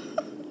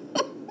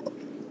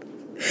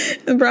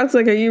 And Brock's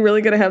like, are you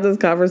really going to have this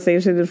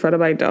conversation in front of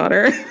my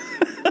daughter?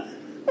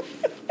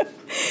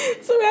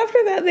 So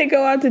after that, they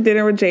go out to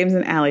dinner with James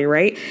and Allie,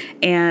 right?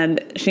 And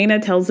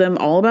Sheena tells them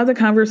all about the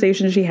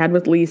conversation she had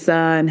with Lisa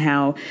and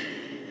how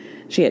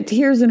she had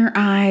tears in her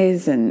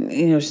eyes and,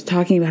 you know, she's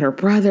talking about her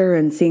brother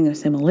and seeing the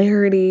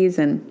similarities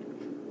and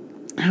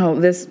how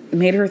this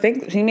made her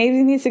think she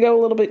maybe needs to go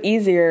a little bit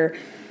easier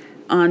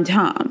on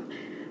Tom.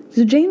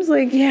 So James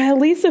like, yeah,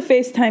 Lisa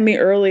FaceTimed me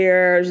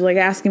earlier. She's like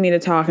asking me to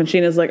talk. And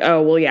Sheena's like,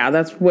 oh, well, yeah,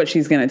 that's what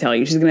she's going to tell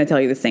you. She's going to tell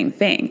you the same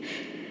thing.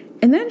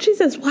 And then she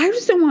says, well, I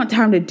just don't want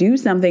Tom to do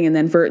something and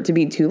then for it to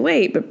be too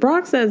late. But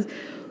Brock says,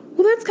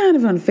 well, that's kind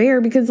of unfair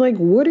because, like,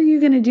 what are you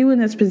going to do in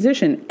this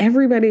position?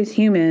 Everybody's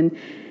human.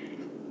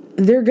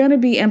 They're going to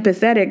be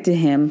empathetic to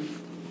him.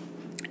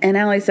 And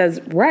Allie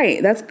says,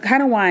 right, that's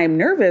kind of why I'm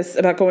nervous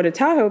about going to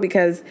Tahoe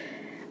because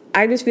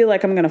I just feel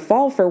like I'm going to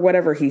fall for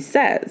whatever he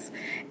says.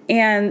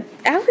 And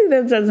Allie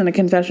then says in a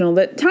confessional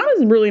that Tom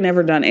has really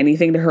never done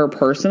anything to her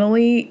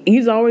personally.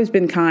 He's always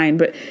been kind,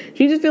 but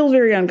she just feels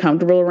very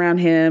uncomfortable around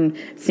him,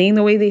 seeing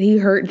the way that he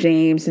hurt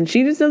James, and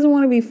she just doesn't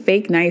want to be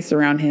fake nice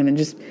around him, and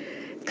just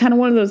kind of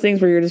one of those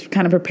things where you're just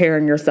kind of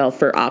preparing yourself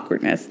for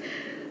awkwardness.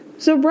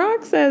 So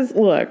Brock says,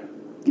 look,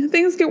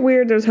 things get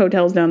weird. There's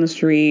hotels down the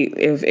street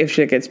if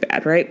shit gets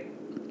bad, right?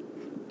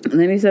 And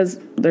then he says,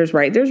 there's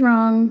right, there's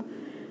wrong.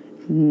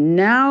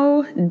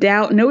 No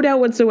doubt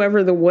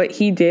whatsoever that what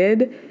he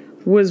did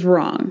was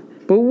wrong.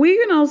 But we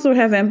can also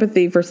have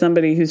empathy for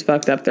somebody who's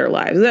fucked up their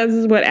lives.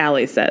 That's what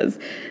Allie says.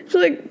 She's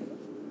like,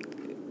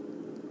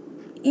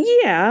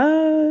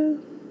 yeah,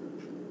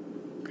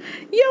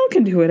 y'all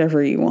can do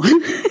whatever you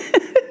want.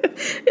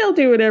 Y'all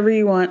do whatever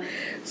you want.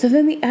 So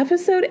then the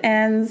episode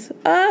ends.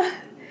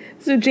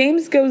 So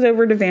James goes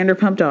over to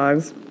Vanderpump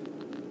Dogs.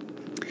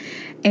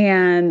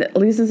 And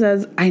Lisa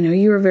says, I know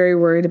you were very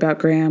worried about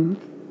Graham.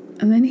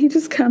 And then he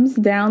just comes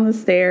down the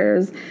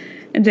stairs.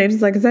 And James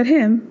is like, is that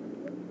him?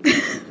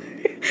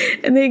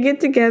 And they get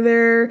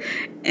together.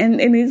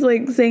 And he's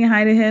like saying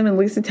hi to him. And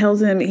Lisa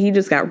tells him he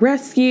just got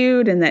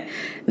rescued. And that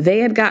they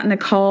had gotten a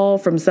call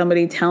from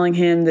somebody telling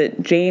him that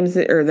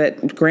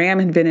that Graham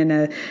had been in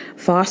a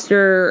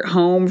foster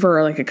home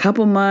for like a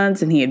couple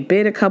months. And he had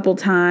bid a couple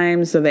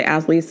times. So they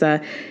asked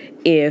Lisa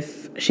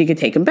if she could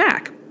take him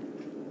back.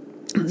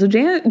 So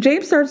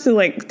James starts to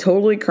like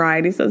totally cry,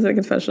 and he says in a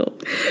confessional,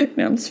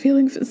 I'm just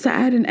feeling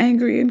sad and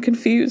angry and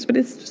confused, but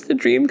it's just a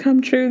dream come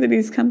true that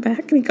he's come back,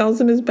 and he calls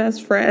him his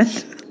best friend.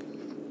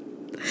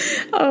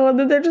 Oh, and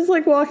then they're just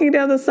like walking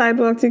down the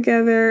sidewalk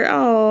together.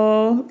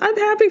 Oh, I'm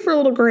happy for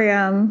little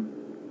Graham.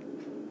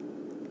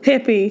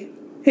 Hippie,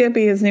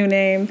 his new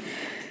name.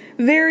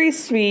 Very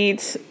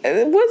sweet.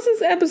 Was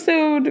this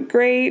episode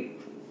great?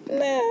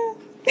 Nah.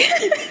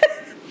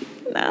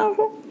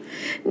 No.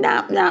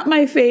 Not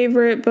my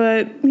favorite,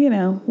 but,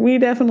 we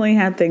definitely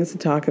had things to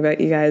talk about,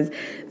 you guys.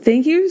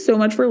 Thank you so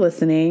much for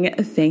listening.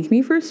 Thank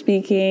me for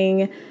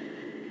speaking.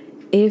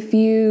 If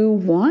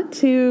you want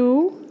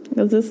to,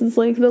 because this is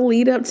like the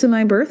lead up to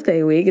my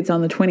birthday week, it's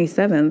on the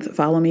 27th,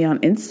 follow me on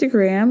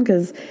Instagram,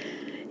 because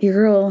your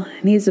girl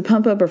needs to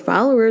pump up her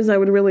followers. I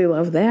would really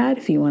love that.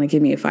 If you want to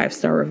give me a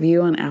 5-star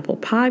review on Apple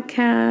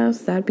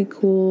Podcasts, that'd be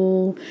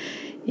cool.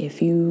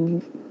 If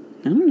you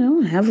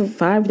have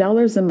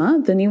 $5 a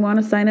month and you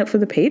want to sign up for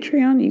the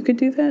Patreon, you could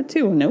do that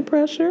too. No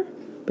pressure,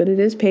 but it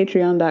is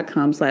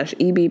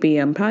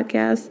patreon.com/EBBM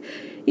podcast.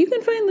 You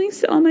can find links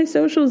to all my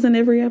socials in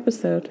every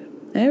episode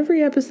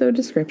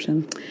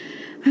description.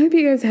 I hope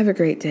you guys have a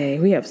great day.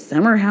 We have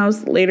Summer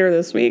House later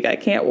this week. I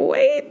can't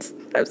wait.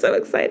 I'm so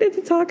excited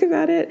to talk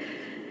about it.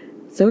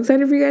 So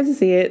excited for you guys to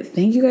see it.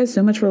 Thank you guys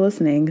so much for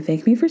listening.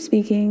 Thank me for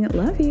speaking.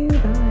 Love you.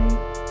 Bye.